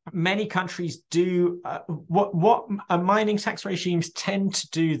many countries do what mining tax regimes tend to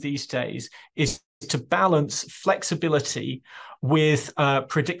do these days is to balance flexibility with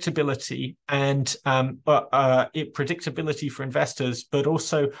predictability, and predictability for investors, but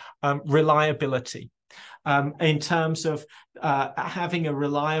also reliability in terms of having a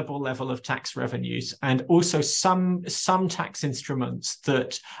reliable level of tax revenues, and also some tax instruments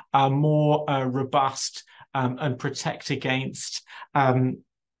that are more robust and protect against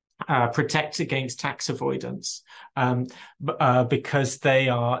tax avoidance, because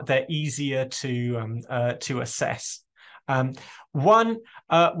they're easier to assess. One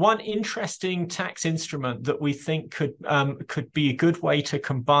interesting tax instrument that we think could be a good way to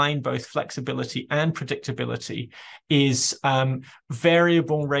combine both flexibility and predictability is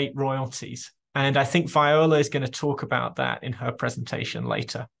variable rate royalties, and I think Viola is going to talk about that in her presentation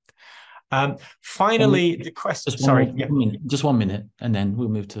later. Finally, the question. Sorry, just 1 minute, and then we'll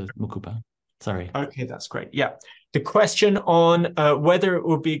move to Mukuba. Sorry. Okay, that's great. Yeah. The question on whether it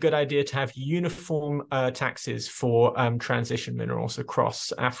would be a good idea to have uniform taxes for transition minerals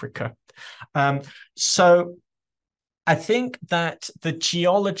across Africa. So I think that the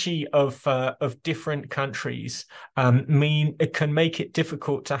geology of different countries mean it can make it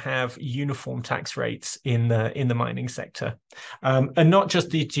difficult to have uniform tax rates in the mining sector, and not just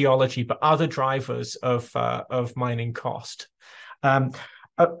the geology, but other drivers of mining cost.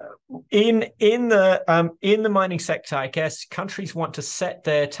 In the mining sector, I guess countries want to set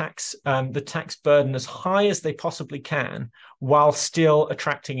their the tax burden as high as they possibly can while still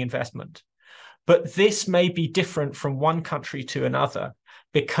attracting investment. But this may be different from one country to another,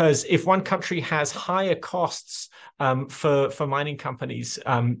 because if one country has higher costs for mining companies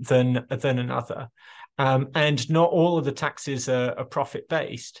than another, and not all of the taxes are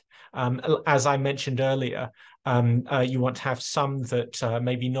profit-based, as I mentioned earlier, you want to have some that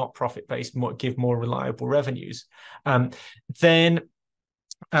maybe not profit-based, give more reliable revenues, then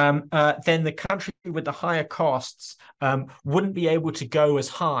the country with the higher costs wouldn't be able to go as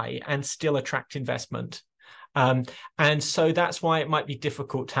high and still attract investment. And so that's why it might be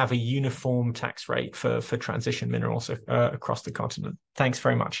difficult to have a uniform tax rate for transition minerals across the continent. Thanks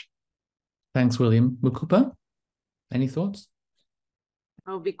very much. Thanks, William. Mukupa, any thoughts?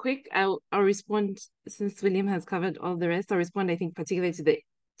 I'll be quick. I'll respond, since William has covered all the rest. I'll respond, I think, particularly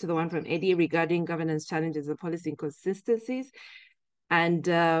to the one from Eddie regarding governance challenges and policy inconsistencies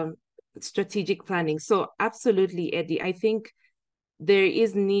and strategic planning. So absolutely, Eddie, I think there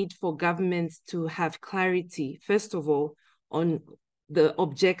is need for governments to have clarity, first of all, on the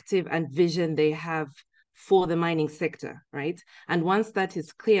objective and vision they have for the mining sector, right? And once that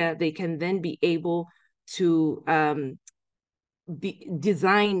is clear, they can then be able to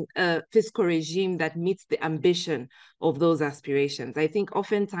design a fiscal regime that meets the ambition of those aspirations. I think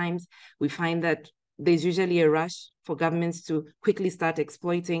oftentimes we find that there's usually a rush for governments to quickly start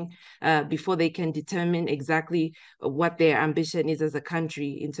exploiting before they can determine exactly what their ambition is as a country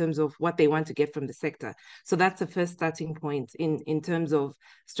in terms of what they want to get from the sector. So that's the first starting point in terms of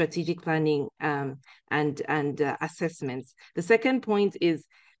strategic planning and assessments. The second point is,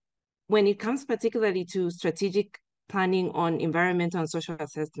 when it comes particularly to strategic planning on environmental and social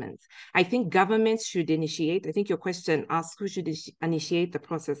assessments, I think governments should initiate. I think your question asks who should initiate the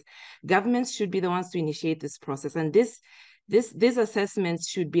process. Governments should be the ones to initiate this process. And these assessments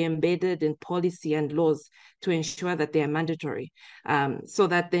should be embedded in policy and laws to ensure that they are mandatory, so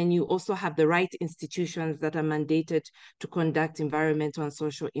that then you also have the right institutions that are mandated to conduct environmental and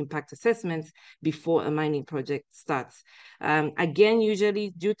social impact assessments before a mining project starts. Again,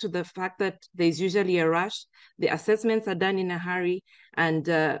 usually due to the fact that there's usually a rush, the assessments are done in a hurry,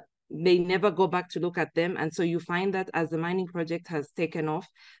 and they never go back to look at them. And so you find that as the mining project has taken off,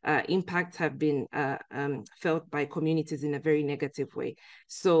 impacts have been felt by communities in a very negative way.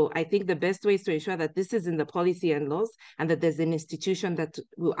 So I think the best way is to ensure that this is in the policy and laws, and that there's an institution that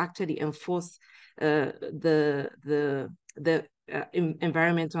will actually enforce the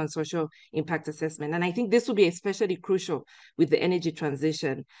environmental and social impact assessment. And I think this will be especially crucial with the energy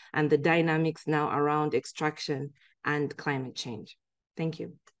transition and the dynamics now around extraction and climate change. Thank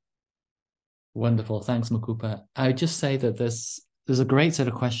you. Wonderful. Thanks, Mukupa. I just say that there's a great set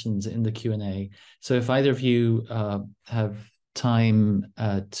of questions in the Q&A. So if either of you have time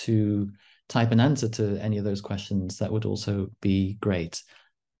to type an answer to any of those questions, that would also be great.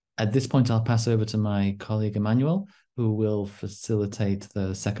 At this point, I'll pass over to my colleague, Emmanuel, who will facilitate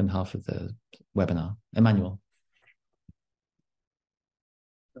the second half of the webinar. Emmanuel.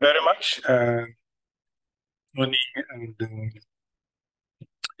 Very much, Tony, and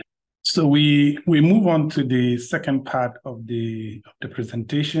so we move on to the second part of the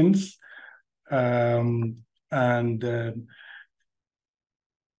presentations,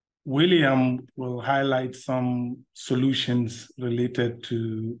 William will highlight some solutions related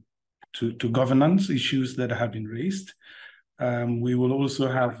to governance issues that have been raised. We will also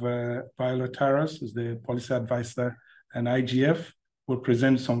have Viola Taras, who's the policy advisor, and IGF will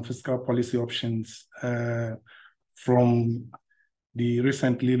present some fiscal policy options from the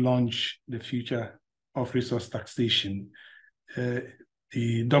recently launched The Future of Resource Taxation.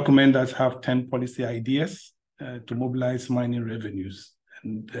 The document does have 10 policy ideas to mobilize mining revenues,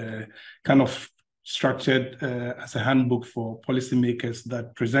 and kind of structured as a handbook for policymakers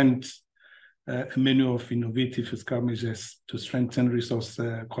that present a menu of innovative fiscal measures to strengthen resource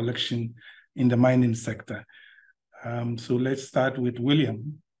collection in the mining sector. So let's start with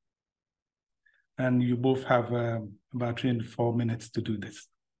William. And you both have about 24 minutes to do this.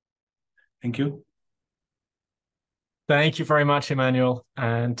 Thank you. Thank you very much, Emmanuel.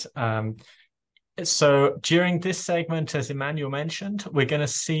 And So during this segment, as Emmanuel mentioned, we're going to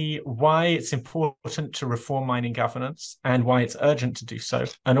see why it's important to reform mining governance and why it's urgent to do so.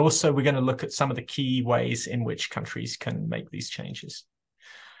 And also we're going to look at some of the key ways in which countries can make these changes.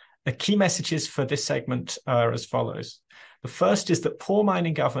 The key messages for this segment are as follows. The first is that poor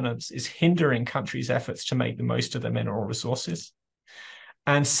mining governance is hindering countries' efforts to make the most of their mineral resources.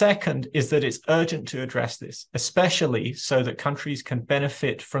 And second is that it's urgent to address this, especially so that countries can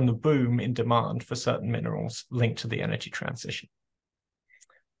benefit from the boom in demand for certain minerals linked to the energy transition.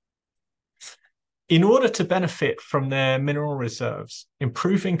 In order to benefit from their mineral reserves,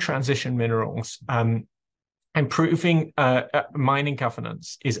 improving transition minerals, improving mining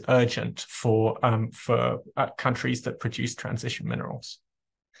governance is urgent for countries that produce transition minerals.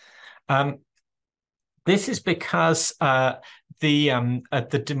 This is because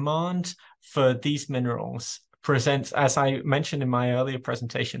the demand for these minerals presents, as I mentioned in my earlier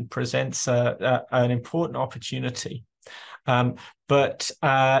presentation, presents an important opportunity. But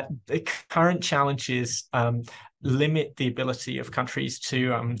the current challenges limit the ability of countries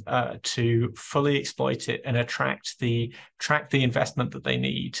to fully exploit it and attract the investment that they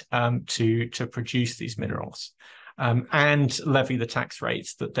need to produce these minerals. And levy the tax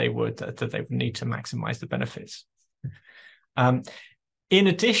rates that they would need to maximize the benefits. In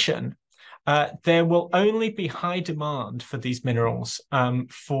addition, there will only be high demand for these minerals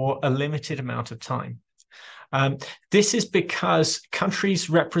for a limited amount of time. This is because countries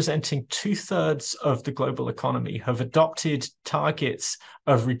representing 2/3 of the global economy have adopted targets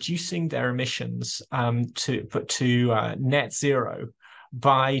of reducing their emissions to net zero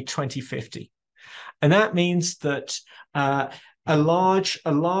by 2050. And that means that a large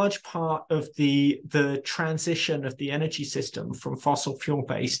part of the transition of the energy system from fossil fuel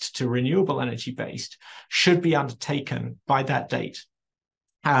based to renewable energy based should be undertaken by that date.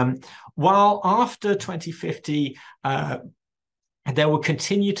 While after 2050, there will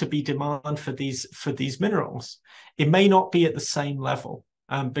continue to be demand for these minerals, it may not be at the same level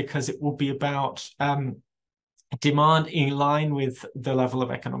because it will be about demand in line with the level of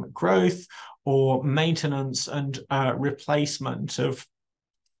economic growth or maintenance and replacement of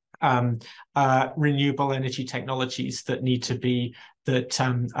renewable energy technologies that need to be that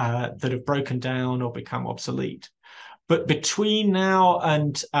have broken down or become obsolete. But between now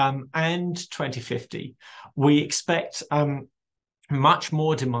and 2050, we expect much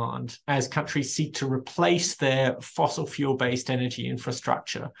more demand as countries seek to replace their fossil fuel-based energy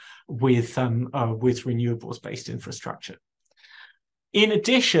infrastructure with renewables-based infrastructure. In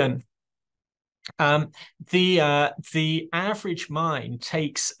addition, the average mine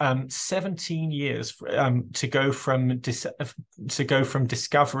takes 17 years to go from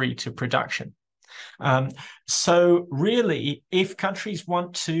discovery to production. So really, if countries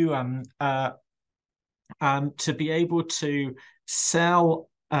want to be able to sell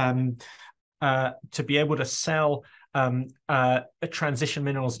transition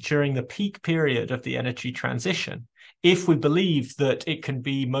minerals during the peak period of the energy transition, if we believe that it can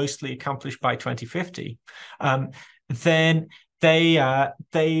be mostly accomplished by 2050, then they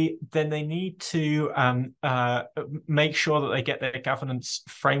need to make sure that they get their governance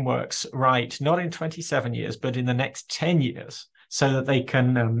frameworks right, not in 27 years, but in the next 10 years, so that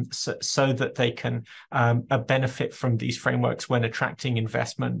they can benefit from these frameworks when attracting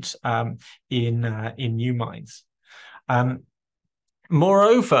investment in new mines.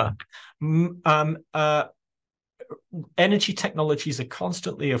 Moreover, energy technologies are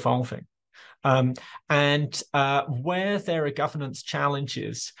constantly evolving. And where there are governance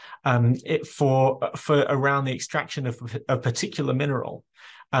challenges for around the extraction of a particular mineral,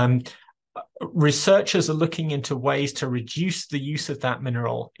 researchers are looking into ways to reduce the use of that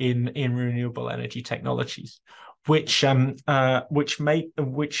mineral in renewable energy technologies, which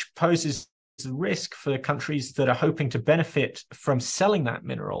poses the risk for countries that are hoping to benefit from selling that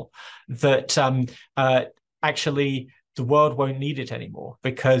mineral that actually the world won't need it anymore,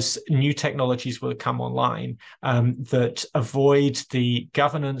 because new technologies will come online that avoid the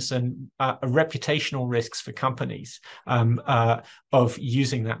governance and reputational risks for companies of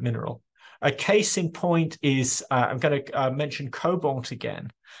using that mineral. A case in point is, I'm going to mention cobalt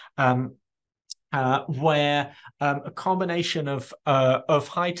again, where a combination of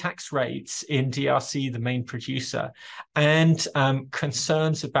high tax rates in DRC, the main producer, and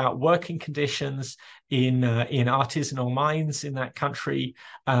concerns about working conditions in artisanal mines in that country,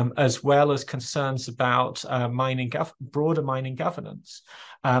 as well as concerns about broader mining governance,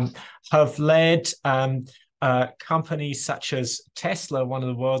 have led companies such as Tesla, one of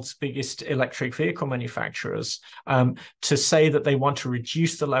the world's biggest electric vehicle manufacturers, to say that they want to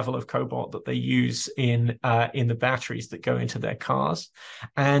reduce the level of cobalt that they use in the batteries that go into their cars,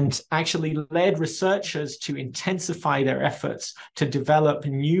 and actually led researchers to intensify their efforts to develop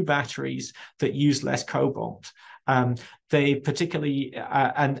new batteries that use less cobalt. They particularly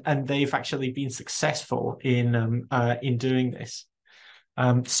and they've actually been successful in doing this.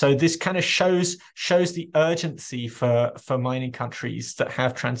 So this kind of shows the urgency for mining countries that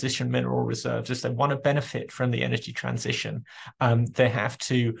have transition mineral reserves. As they want to benefit from the energy transition, they have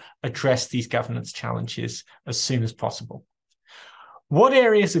to address these governance challenges as soon as possible. What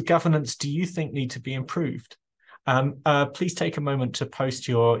areas of governance do you think need to be improved? Please take a moment to post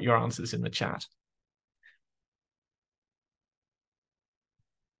your answers in the chat.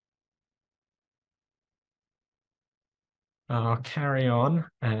 I'll carry on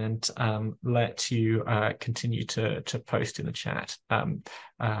and let you continue to post in the chat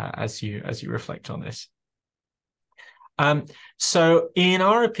as you reflect on this. So, in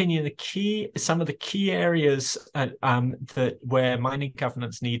our opinion, some of the key areas where mining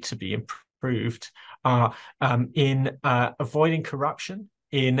governance need to be improved are in avoiding corruption,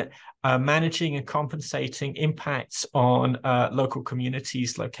 in managing and compensating impacts on local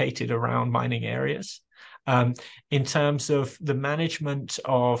communities located around mining areas. In terms of the management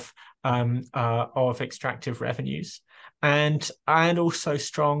of extractive revenues, and also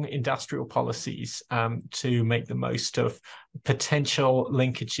strong industrial policies to make the most of potential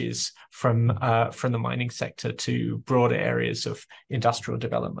linkages from the mining sector to broader areas of industrial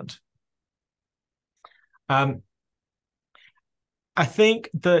development. I think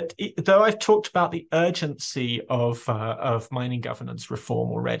that though I've talked about the urgency of mining governance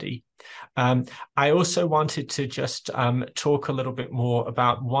reform already, I also wanted to just talk a little bit more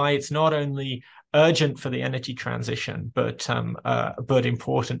about why it's not only urgent for the energy transition, but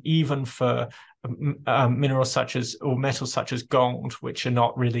important even for minerals such as, or metals such as gold, which are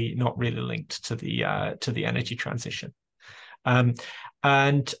not really linked to the energy transition.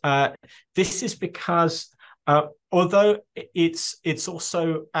 This is because although it's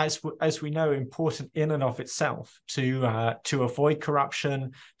also, as we know, important in and of itself to avoid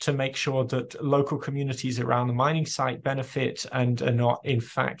corruption, to make sure that local communities around the mining site benefit and are not in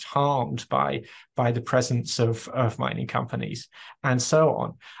fact harmed by the presence of mining companies, and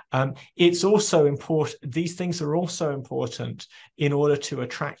so on. It's also important. These things are also important in order to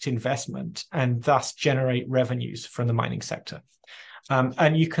attract investment and thus generate revenues from the mining sector.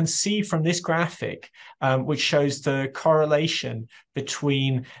 And you can see from this graphic, which shows the correlation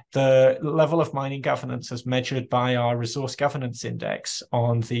between the level of mining governance as measured by our resource governance index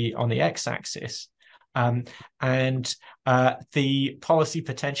on the x-axis, and the policy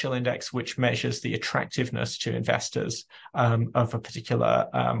potential index, which measures the attractiveness to investors of a particular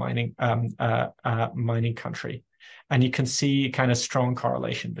mining country. And you can see kind of strong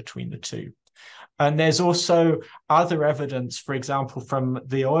correlation between the two. And there's also other evidence, for example, from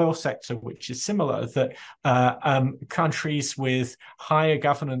the oil sector, which is similar, that countries with higher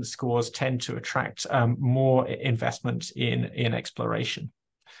governance scores tend to attract more investment in exploration.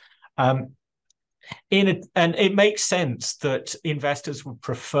 And it makes sense that investors would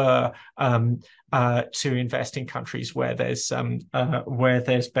prefer to invest in countries where there's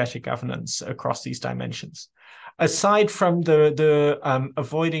better governance across these dimensions. Aside from the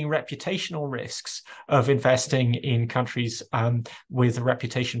avoiding reputational risks of investing in countries with a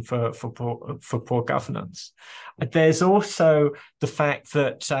reputation for poor governance, there's also the fact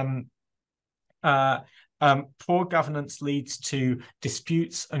that poor governance leads to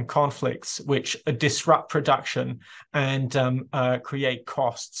disputes and conflicts which disrupt production and create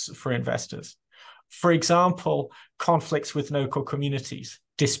costs for investors. For example, conflicts with local communities,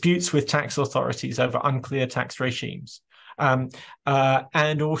 disputes with tax authorities over unclear tax regimes, and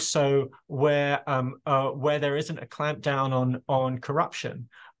also where there isn't a clampdown on corruption.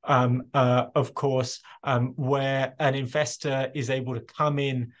 Of course, where an investor is able to come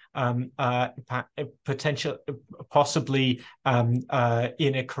in possibly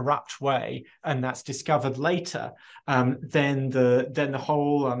in a corrupt way, and that's discovered later, then the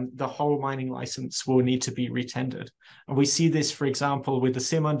whole mining license will need to be retendered. And we see this, for example, with the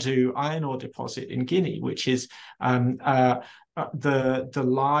Simandou iron ore deposit in Guinea, which is the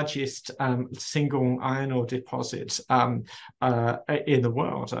largest single iron ore deposit in the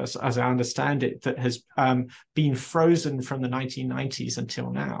world, as I understand it, that has been frozen from the 1990s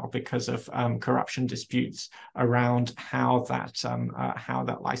until now because of corruption disputes around how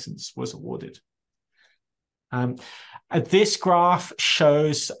that license was awarded. This graph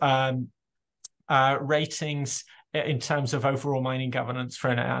shows ratings in terms of overall mining governance for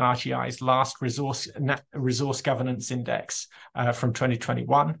an RGI's last resource governance index from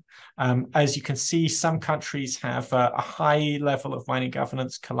 2021. As you can see, some countries have a high level of mining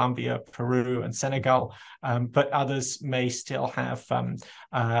governance: Colombia, Peru, and Senegal, but others may still have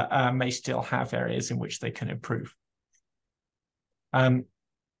areas in which they can improve.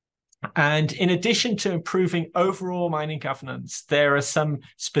 And in addition to improving overall mining governance, there are some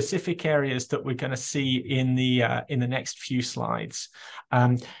specific areas that we're going to see in the next few slides.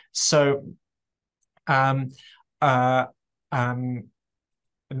 Moving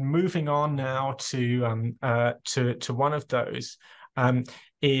on now to one of those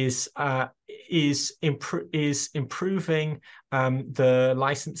is improving the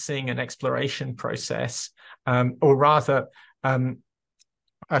licensing and exploration process, or rather,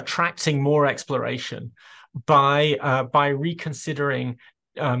 attracting more exploration by reconsidering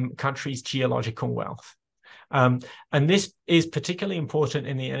countries' geological wealth. And this is particularly important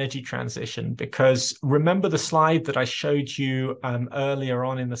in the energy transition, because remember the slide that I showed you earlier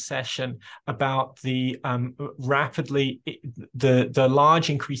on in the session about the the large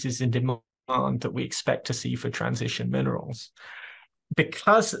increases in demand that we expect to see for transition minerals.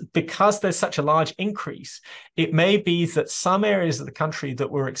 Because there's such a large increase, it may be that some areas of the country that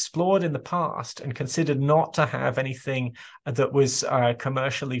were explored in the past and considered not to have anything that was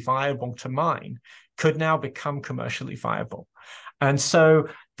commercially viable to mine could now become commercially viable. And so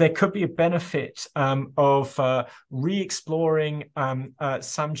there could be a benefit of re-exploring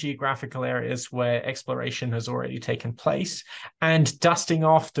some geographical areas where exploration has already taken place and dusting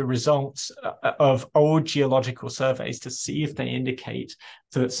off the results of old geological surveys to see if they indicate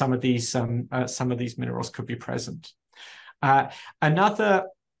that some of these minerals could be present. Another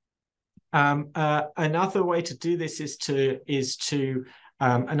way to do this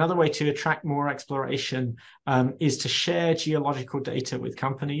another way to attract more exploration is to share geological data with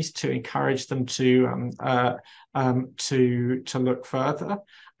companies to encourage them to look further,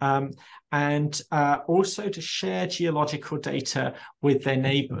 and also to share geological data with their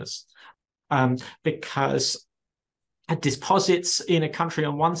neighbors, because deposits in a country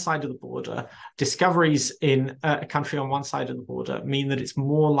on one side of the border, discoveries in a country on one side of the border mean that it's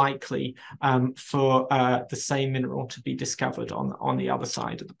more likely for the same mineral to be discovered on the other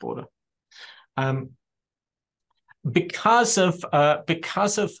side of the border. Because of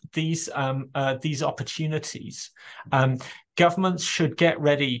these opportunities, governments should get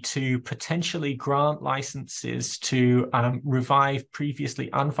ready to potentially grant licenses to revive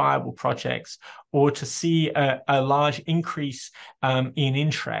previously unviable projects, or to see a large increase in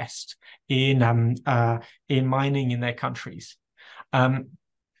interest in mining in their countries.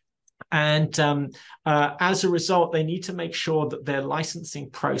 As a result, they need to make sure that their licensing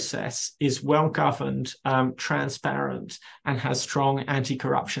process is well governed, transparent, and has strong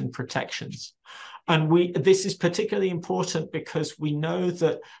anti-corruption protections. And this is particularly important because we know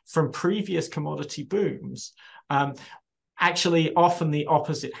that from previous commodity booms, actually often the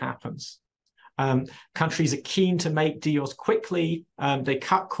opposite happens. Countries are keen to make deals quickly, they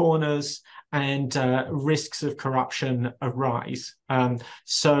cut corners, and risks of corruption arise.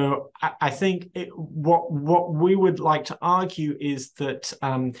 So I think what we would like to argue is that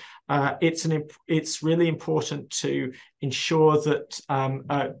it's really important to ensure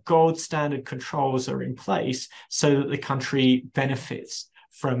that gold standard controls are in place so that the country benefits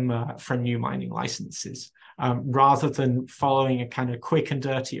from new mining licenses, rather than following a kind of quick and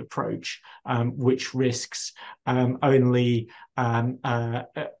dirty approach, which risks only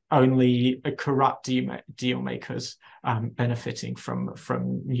corrupt deal makers benefiting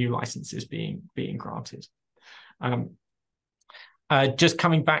from new licenses being granted. Just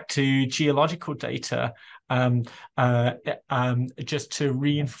coming back to geological data, just to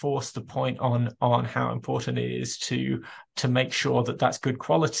reinforce the point on how important it is to make sure that that's good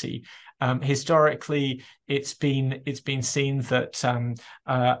quality. Historically, it's been seen that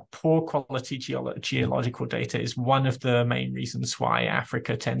poor quality geological data is one of the main reasons why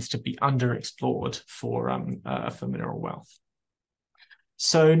Africa tends to be underexplored for mineral wealth.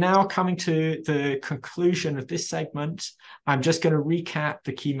 So now coming to the conclusion of this segment, I'm just going to recap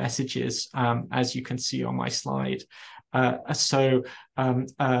the key messages, as you can see on my slide.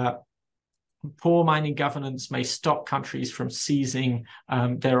 Poor mining governance may stop countries from seizing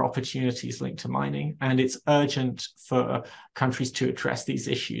their opportunities linked to mining, and it's urgent for countries to address these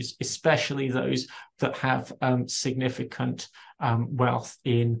issues, especially those that have significant wealth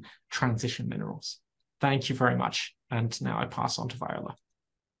in transition minerals. Thank you very much. And now I pass on to Viola.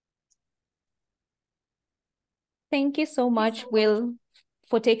 Thank you so much, Will,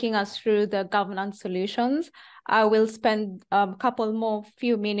 for taking us through the governance solutions. I will spend a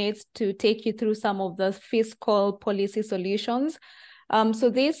few minutes to take you through some of the fiscal policy solutions. So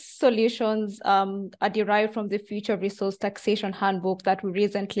these solutions are derived from the Future Resource Taxation Handbook that we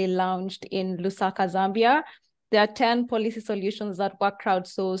recently launched in Lusaka, Zambia. There are 10 policy solutions that were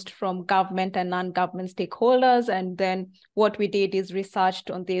crowdsourced from government and non-government stakeholders. And then what we did is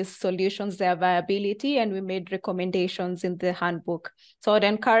researched on these solutions, their viability, and we made recommendations in the handbook. So I'd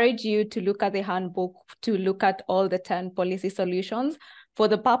encourage you to look at the handbook, to look at all the 10 policy solutions. For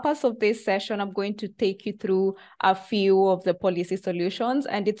the purpose of this session, I'm going to take you through a few of the policy solutions.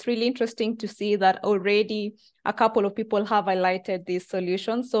 And it's really interesting to see that already a couple of people have highlighted these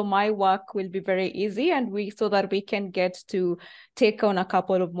solutions. So my work will be very easy so that we can get to take on a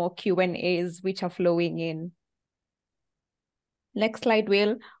couple of more Q&As which are flowing in. Next slide,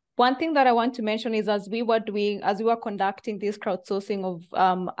 Will. One thing that I want to mention is as we were conducting this crowdsourcing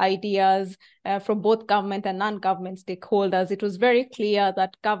of ideas from both government and non-government stakeholders, it was very clear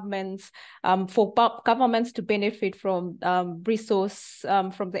that for governments to benefit from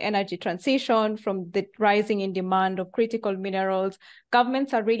from the energy transition, from the rising in demand of critical minerals,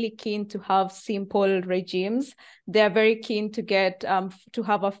 governments are really keen to have simple regimes. They're very keen to get to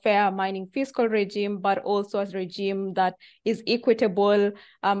have a fair mining fiscal regime, but also a regime that is equitable,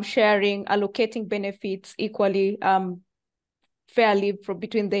 sharing, allocating benefits equally, fairly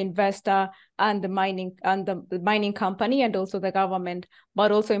between the investor and the mining company and also the government,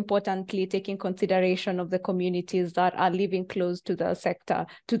 but also importantly taking consideration of the communities that are living close to the sector,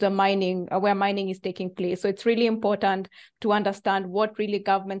 to the mining, where mining is taking place. So it's really important to understand what really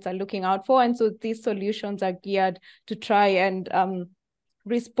governments are looking out for. And so these solutions are geared to try and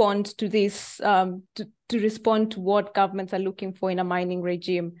respond to this, to respond to what governments are looking for in a mining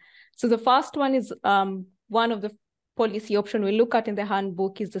regime. So the first one is one of the policy option we look at in the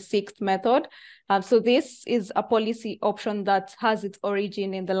handbook is the sixth method. So this is a policy option that has its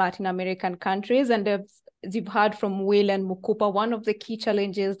origin in the Latin American countries. And as you've heard from Will and Mukupa, one of the key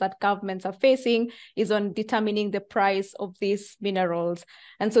challenges that governments are facing is on determining the price of these minerals.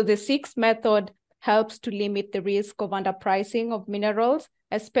 And so the sixth method helps to limit the risk of underpricing of minerals,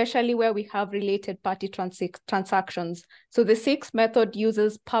 especially where we have related party transactions. So the sixth method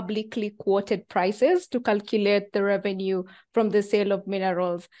uses publicly quoted prices to calculate the revenue from the sale of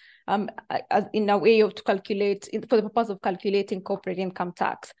minerals in a way of for the purpose of calculating corporate income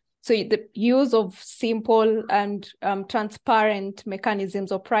tax. So the use of simple and transparent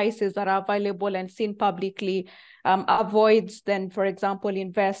mechanisms or prices that are available and seen publicly avoids then, for example,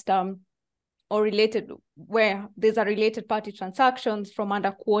 or related, where these are related party transactions from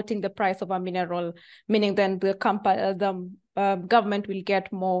underquoting the price of a mineral, meaning then the government will get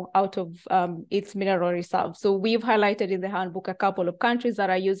more out of its mineral reserve. So we've highlighted in the handbook a couple of countries that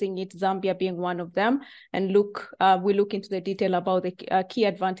are using it, Zambia being one of them, and we look into the detail about the key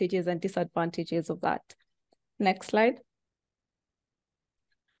advantages and disadvantages of that. Next slide.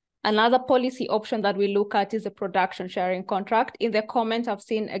 Another policy option that we look at is the production sharing contract. In the comment, I've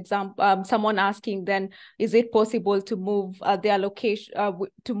seen someone asking then, is it possible to move the allocation,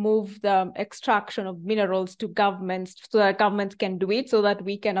 to move the extraction of minerals to governments so that governments can do it, so that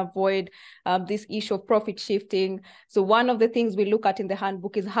we can avoid this issue of profit shifting. So one of the things we look at in the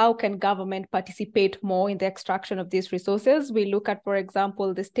handbook is how can government participate more in the extraction of these resources. We look at, for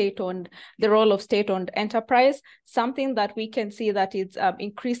example, the role of state-owned enterprise. Something that we can see that it's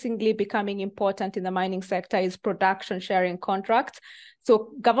increasingly becoming important in the mining sector is production sharing contracts.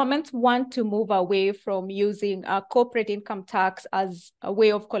 So governments want to move away from using corporate income tax as a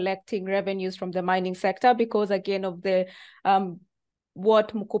way of collecting revenues from the mining sector because, again, of the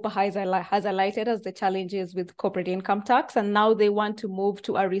what Mukupa has highlighted as the challenges with corporate income tax. And now they want to move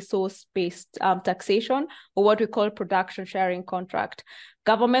to a resource-based taxation, or what we call production sharing contract.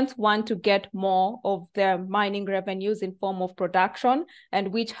 Governments want to get more of their mining revenues in form of production,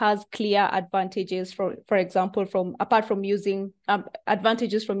 and which has clear advantages, for example, apart from using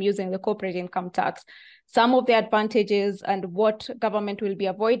advantages from using the corporate income tax. Some of the advantages and what government will be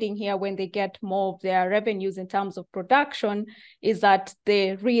avoiding here when they get more of their revenues in terms of production is that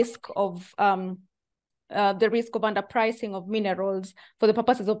the risk of underpricing of minerals for the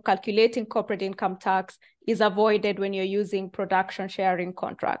purposes of calculating corporate income tax is avoided when you're using production sharing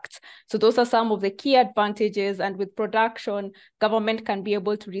contracts. So those are some of the key advantages. And with production, government can be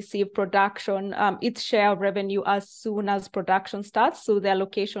able to receive production, its share of revenue as soon as production starts. So the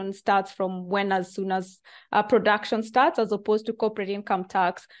allocation starts from as soon as production starts, as opposed to corporate income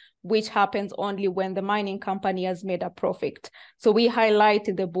tax, which happens only when the mining company has made a profit. So we highlight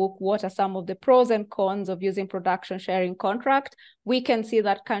in the book what are some of the pros and cons of using production sharing contract. We can see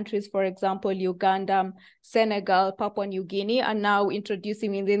that countries, for example, Uganda, Senegal, Papua New Guinea, are now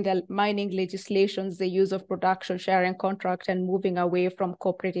introducing within their mining legislations the use of production sharing contract and moving away from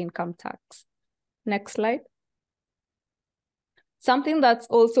corporate income tax. Next slide. Something that's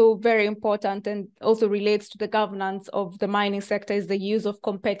also very important and also relates to the governance of the mining sector is the use of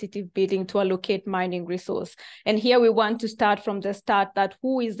competitive bidding to allocate mining resource. And here we want to start from the start that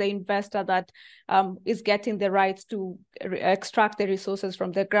who is the investor that is getting the rights to extract the resources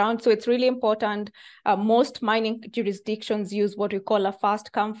from the ground. So it's really important. Most mining jurisdictions use what we call a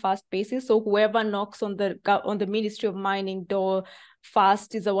fast come fast basis. So whoever knocks on the Ministry of Mining door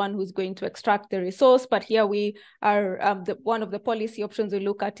first is the one who's going to extract the resource. But here we are, one of the policy options we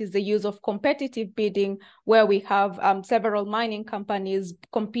look at is the use of competitive bidding, where we have several mining companies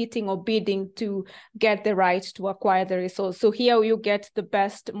competing or bidding to get the right to acquire the resource. So here you get the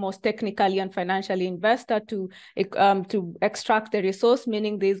best, most technically and financially investor to extract the resource,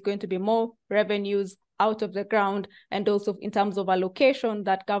 meaning there's going to be more revenues out of the ground, and also in terms of allocation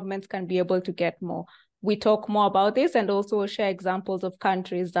that governments can be able to get more. We talk more about this and also share examples of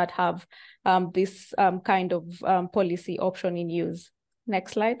countries that have this kind of policy option in use.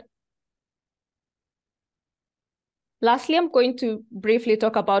 Next slide. Lastly, I'm going to briefly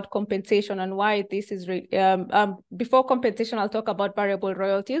talk about compensation and why this is, before compensation, I'll talk about variable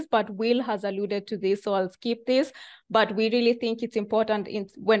royalties, but Will has alluded to this, so I'll skip this. But we really think it's important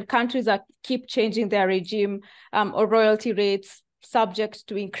when countries keep changing their regime or royalty rates, subject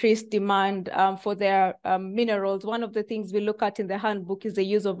to increased demand for their minerals. One of the things we look at in the handbook is the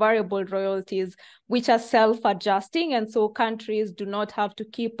use of variable royalties, which are self-adjusting. And so countries do not have to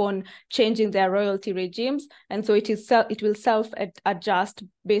keep on changing their royalty regimes. And so it will self-adjust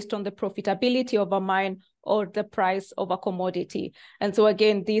based on the profitability of a mine or the price of a commodity. And so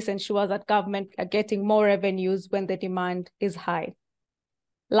again, this ensures that government are getting more revenues when the demand is high.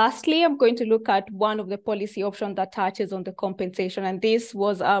 Lastly, I'm going to look at one of the policy options that touches on the compensation. And this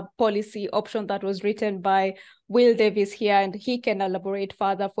was a policy option that was written by Will Davis here, and he can elaborate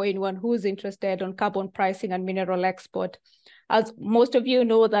further for anyone who's interested on carbon pricing and mineral export. As most of you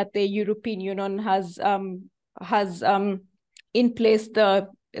know, that the European Union has in place the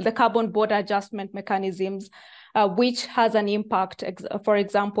carbon border adjustment mechanisms, which has an impact, for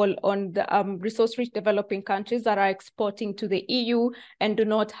example, on the resource-rich developing countries that are exporting to the EU and do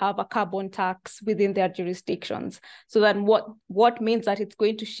not have a carbon tax within their jurisdictions. So then what means that it's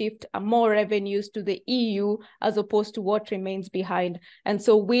going to shift more revenues to the EU as opposed to what remains behind. And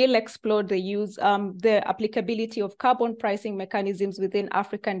so we'll explore the applicability of carbon pricing mechanisms within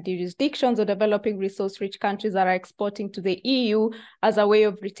African jurisdictions or developing resource-rich countries that are exporting to the EU as a way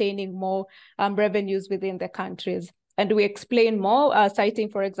of retaining more revenues within the country. And we explain more, citing,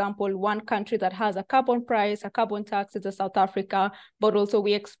 for example, one country that has a carbon price, a carbon tax is South Africa, but also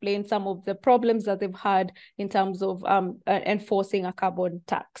we explain some of the problems that they've had in terms of enforcing a carbon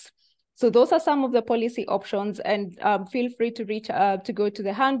tax. So those are some of the policy options, and feel free to go to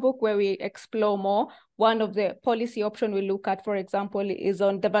the handbook where we explore more. One of the policy options we look at, for example, is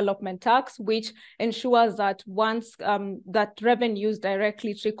on development tax, which ensures that once that revenues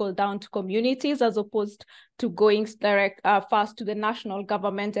directly trickle down to communities as opposed to going direct first to the national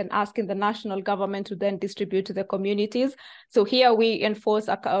government and asking the national government to then distribute to the communities. So here we enforce,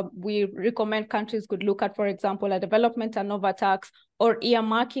 we recommend countries could look at, for example, a development turnover tax or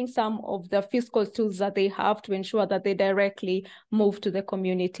earmarking some of the fiscal tools that they have to ensure that they directly move to the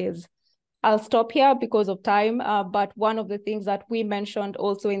communities. I'll stop here because of time, but one of the things that we mentioned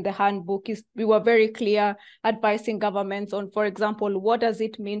also in the handbook is we were very clear advising governments on, for example, what does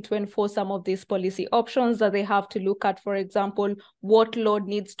it mean to enforce some of these policy options that they have to look at, for example, what law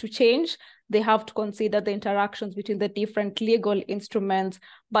needs to change. They have to consider the interactions between the different legal instruments,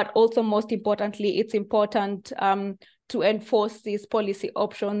 but also most importantly, it's important to enforce these policy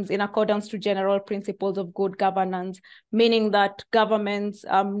options in accordance to general principles of good governance, meaning that governments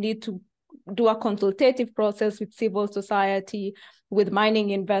need to do a consultative process with civil society, with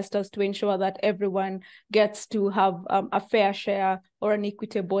mining investors to ensure that everyone gets to have a fair share or an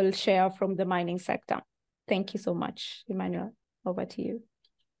equitable share from the mining sector. Thank you so much, Emmanuel. Over to you.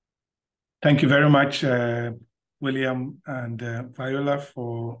 Thank you very much, William and Viola,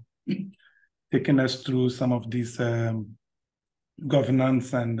 for taking us through some of these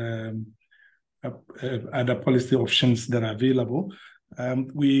governance and other policy options that are available.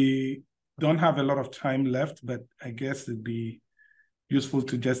 We don't have a lot of time left, but I guess it'd be useful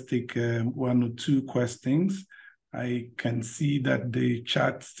to just take one or two questions. I can see that the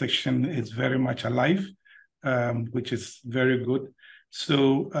chat section is very much alive, which is very good.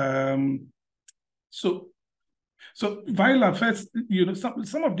 So, Viola, first,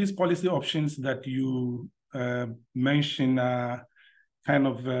 some of these policy options that you mentioned kind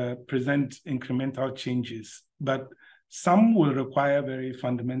of present incremental changes, but some will require very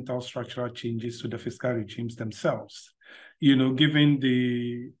fundamental structural changes to the fiscal regimes themselves. Given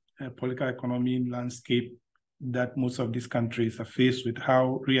the political economy landscape that most of these countries are faced with,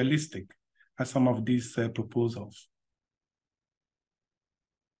 how realistic are some of these proposals?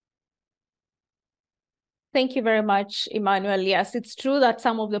 Thank you very much, Emmanuel. Yes, it's true that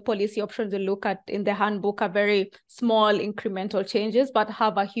some of the policy options we look at in the handbook are very small incremental changes, but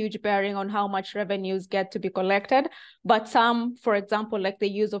have a huge bearing on how much revenues get to be collected. But some, for example, like the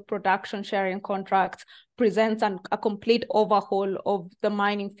use of production sharing contracts, presents a complete overhaul of the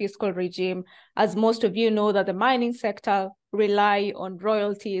mining fiscal regime. As most of you know, that the mining sector rely on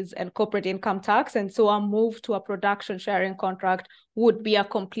royalties and corporate income tax, and so a move to a production sharing contract would be a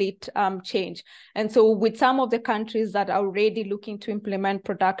complete change. And so with some of the countries that are already looking to implement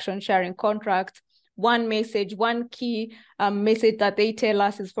production sharing contracts, one key message that they tell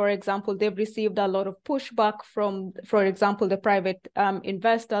us is, for example, they've received a lot of pushback from, for example, the private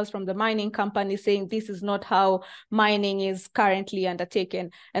investors, from the mining companies, saying this is not how mining is currently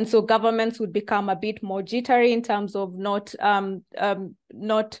undertaken. And so governments would become a bit more jittery in terms of not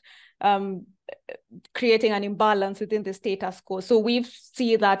creating an imbalance within the status quo. So we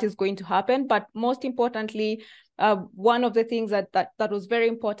see that is going to happen. But most importantly, one of the things that was very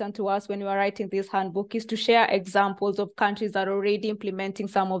important to us when we were writing this handbook is to share examples of countries that are already implementing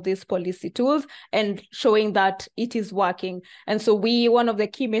some of these policy tools and showing that it is working. And so one of the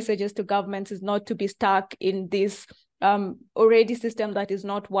key messages to governments is not to be stuck in this already system that is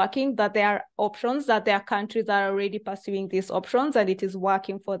not working, that there are options, that there are countries that are already pursuing these options and it is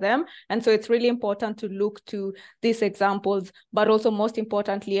working for them. And so it's really important to look to these examples, but also most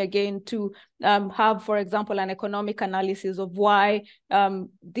importantly, again, to have, for example, an economic analysis of why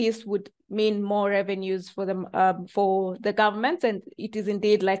this would mean more revenues for the governments, and it is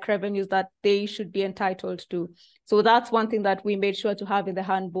indeed like revenues that they should be entitled to. So that's one thing that we made sure to have in the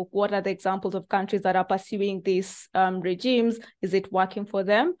handbook. What are the examples of countries that are pursuing these regimes? Is it working for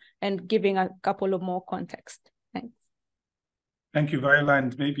them? And giving a couple of more context. Thanks. Thank you, Viola.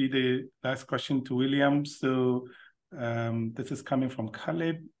 And maybe the last question to William. So this is coming from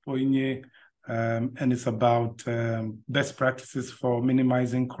Caleb Boinye, and it's about best practices for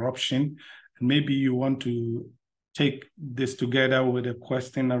minimizing corruption. And maybe you want to take this together with a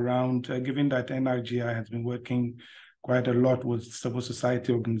question around, given that NRGI has been working quite a lot with civil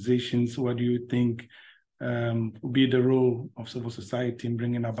society organizations, what do you think will be the role of civil society in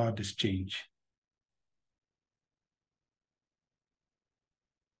bringing about this change?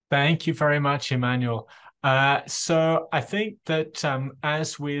 Thank you very much, Emmanuel. So I think that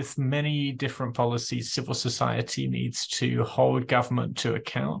as with many different policies, civil society needs to hold government to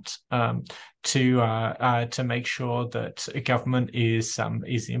account to make sure that government is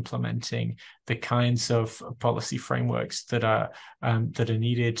implementing the kinds of policy frameworks that are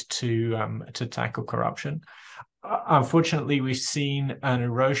needed to tackle corruption. Unfortunately, we've seen an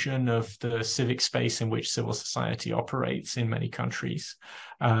erosion of the civic space in which civil society operates in many countries,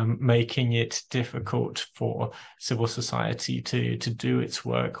 making it difficult for civil society to do its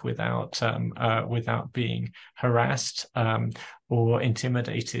work without being harassed or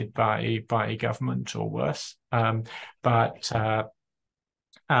intimidated by government or worse. But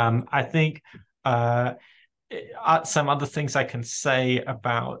I think some other things I can say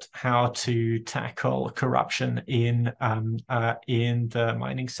about how to tackle corruption in the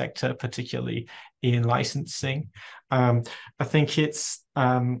mining sector, particularly in licensing. I think it's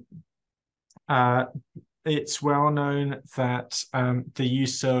well known that the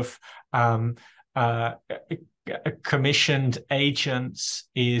use of commissioned agents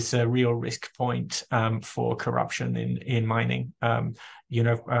is a real risk point for corruption in mining.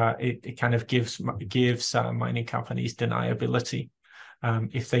 It kind of gives mining companies deniability.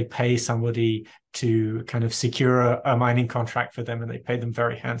 If they pay somebody to kind of secure a mining contract for them and they pay them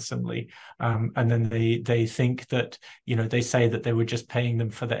very handsomely, and then they think that, they say that they were just paying them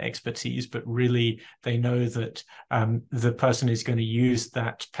for their expertise, but really they know that the person is going to use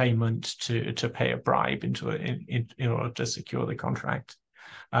that payment to pay a bribe in order to secure the contract.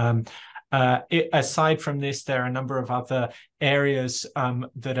 Aside from this, there are a number of other areas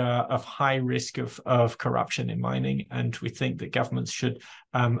that are of high risk of corruption in mining, and we think that governments should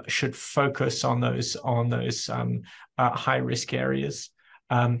focus on those high risk areas.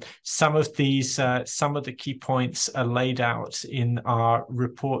 Some of the key points are laid out in our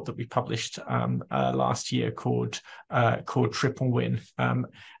report that we published last year called Triple Win.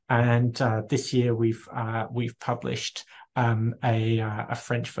 And this year we've published a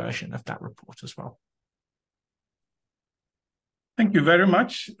French version of that report as well. Thank you very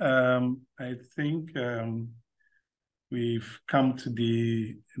much. I think we've come to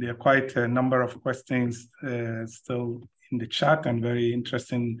there are quite a number of questions still in the chat, and very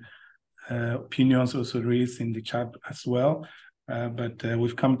interesting opinions also raised in the chat as well. But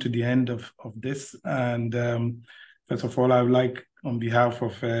we've come to the end of this. And first of all, I would like, on behalf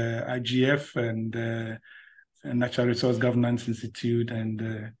of IGF and Natural Resource Governance Institute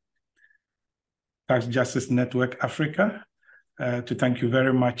and Tax Justice Network Africa, to thank you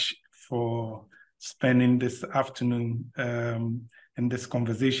very much for spending this afternoon in this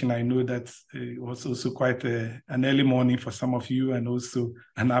conversation. I know that it was also quite an early morning for some of you, and also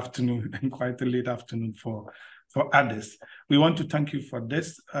an afternoon and quite a late afternoon for others. We want to thank you for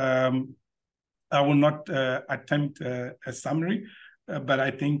this. I will not attempt a summary, but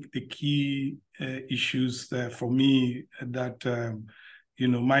I think the key issues for me that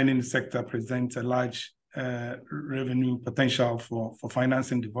mining sector presents a large revenue potential for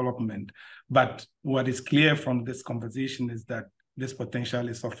financing development. But what is clear from this conversation is that this potential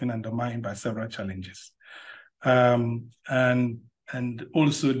is often undermined by several challenges. And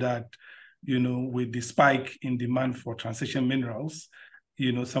also that, with the spike in demand for transition minerals,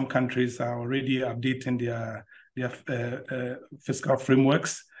 some countries are already updating their fiscal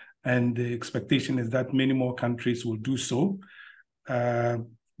frameworks, and the expectation is that many more countries will do so.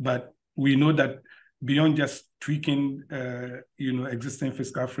 But we know that beyond just tweaking, existing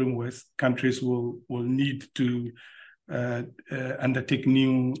fiscal frameworks, countries will need to undertake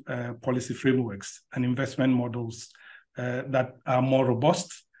new policy frameworks and investment models that are more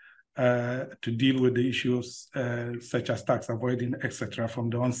robust to deal with the issues such as tax avoiding, etc., from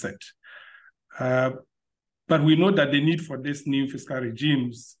the onset. But we know that the need for these new fiscal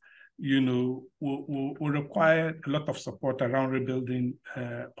regimes, will require a lot of support around rebuilding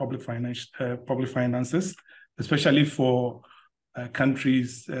public finances, especially for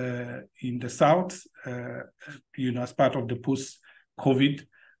countries in the South, as part of the post-COVID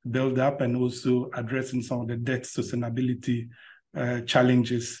build-up, and also addressing some of the debt sustainability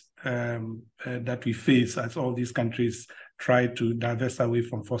challenges that we face as all these countries try to divest away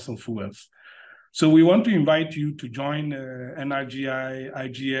from fossil fuels. So we want to invite you to join NRGI,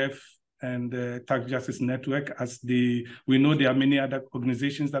 IGF, and Tax Justice Network, we know there are many other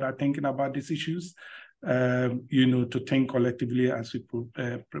organizations that are thinking about these issues, to think collectively as we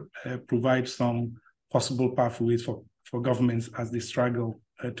provide some possible pathways for governments as they struggle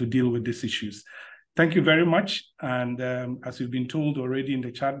to deal with these issues. Thank you very much. And as you've been told already in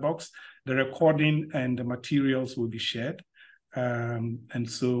the chat box, the recording and the materials will be shared. And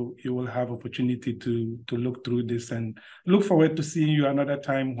so you will have opportunity to look through this, and look forward to seeing you another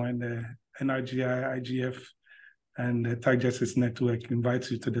time when the NRGI, IGF, and the Tax Justice Network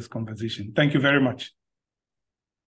invites you to this conversation. Thank you very much.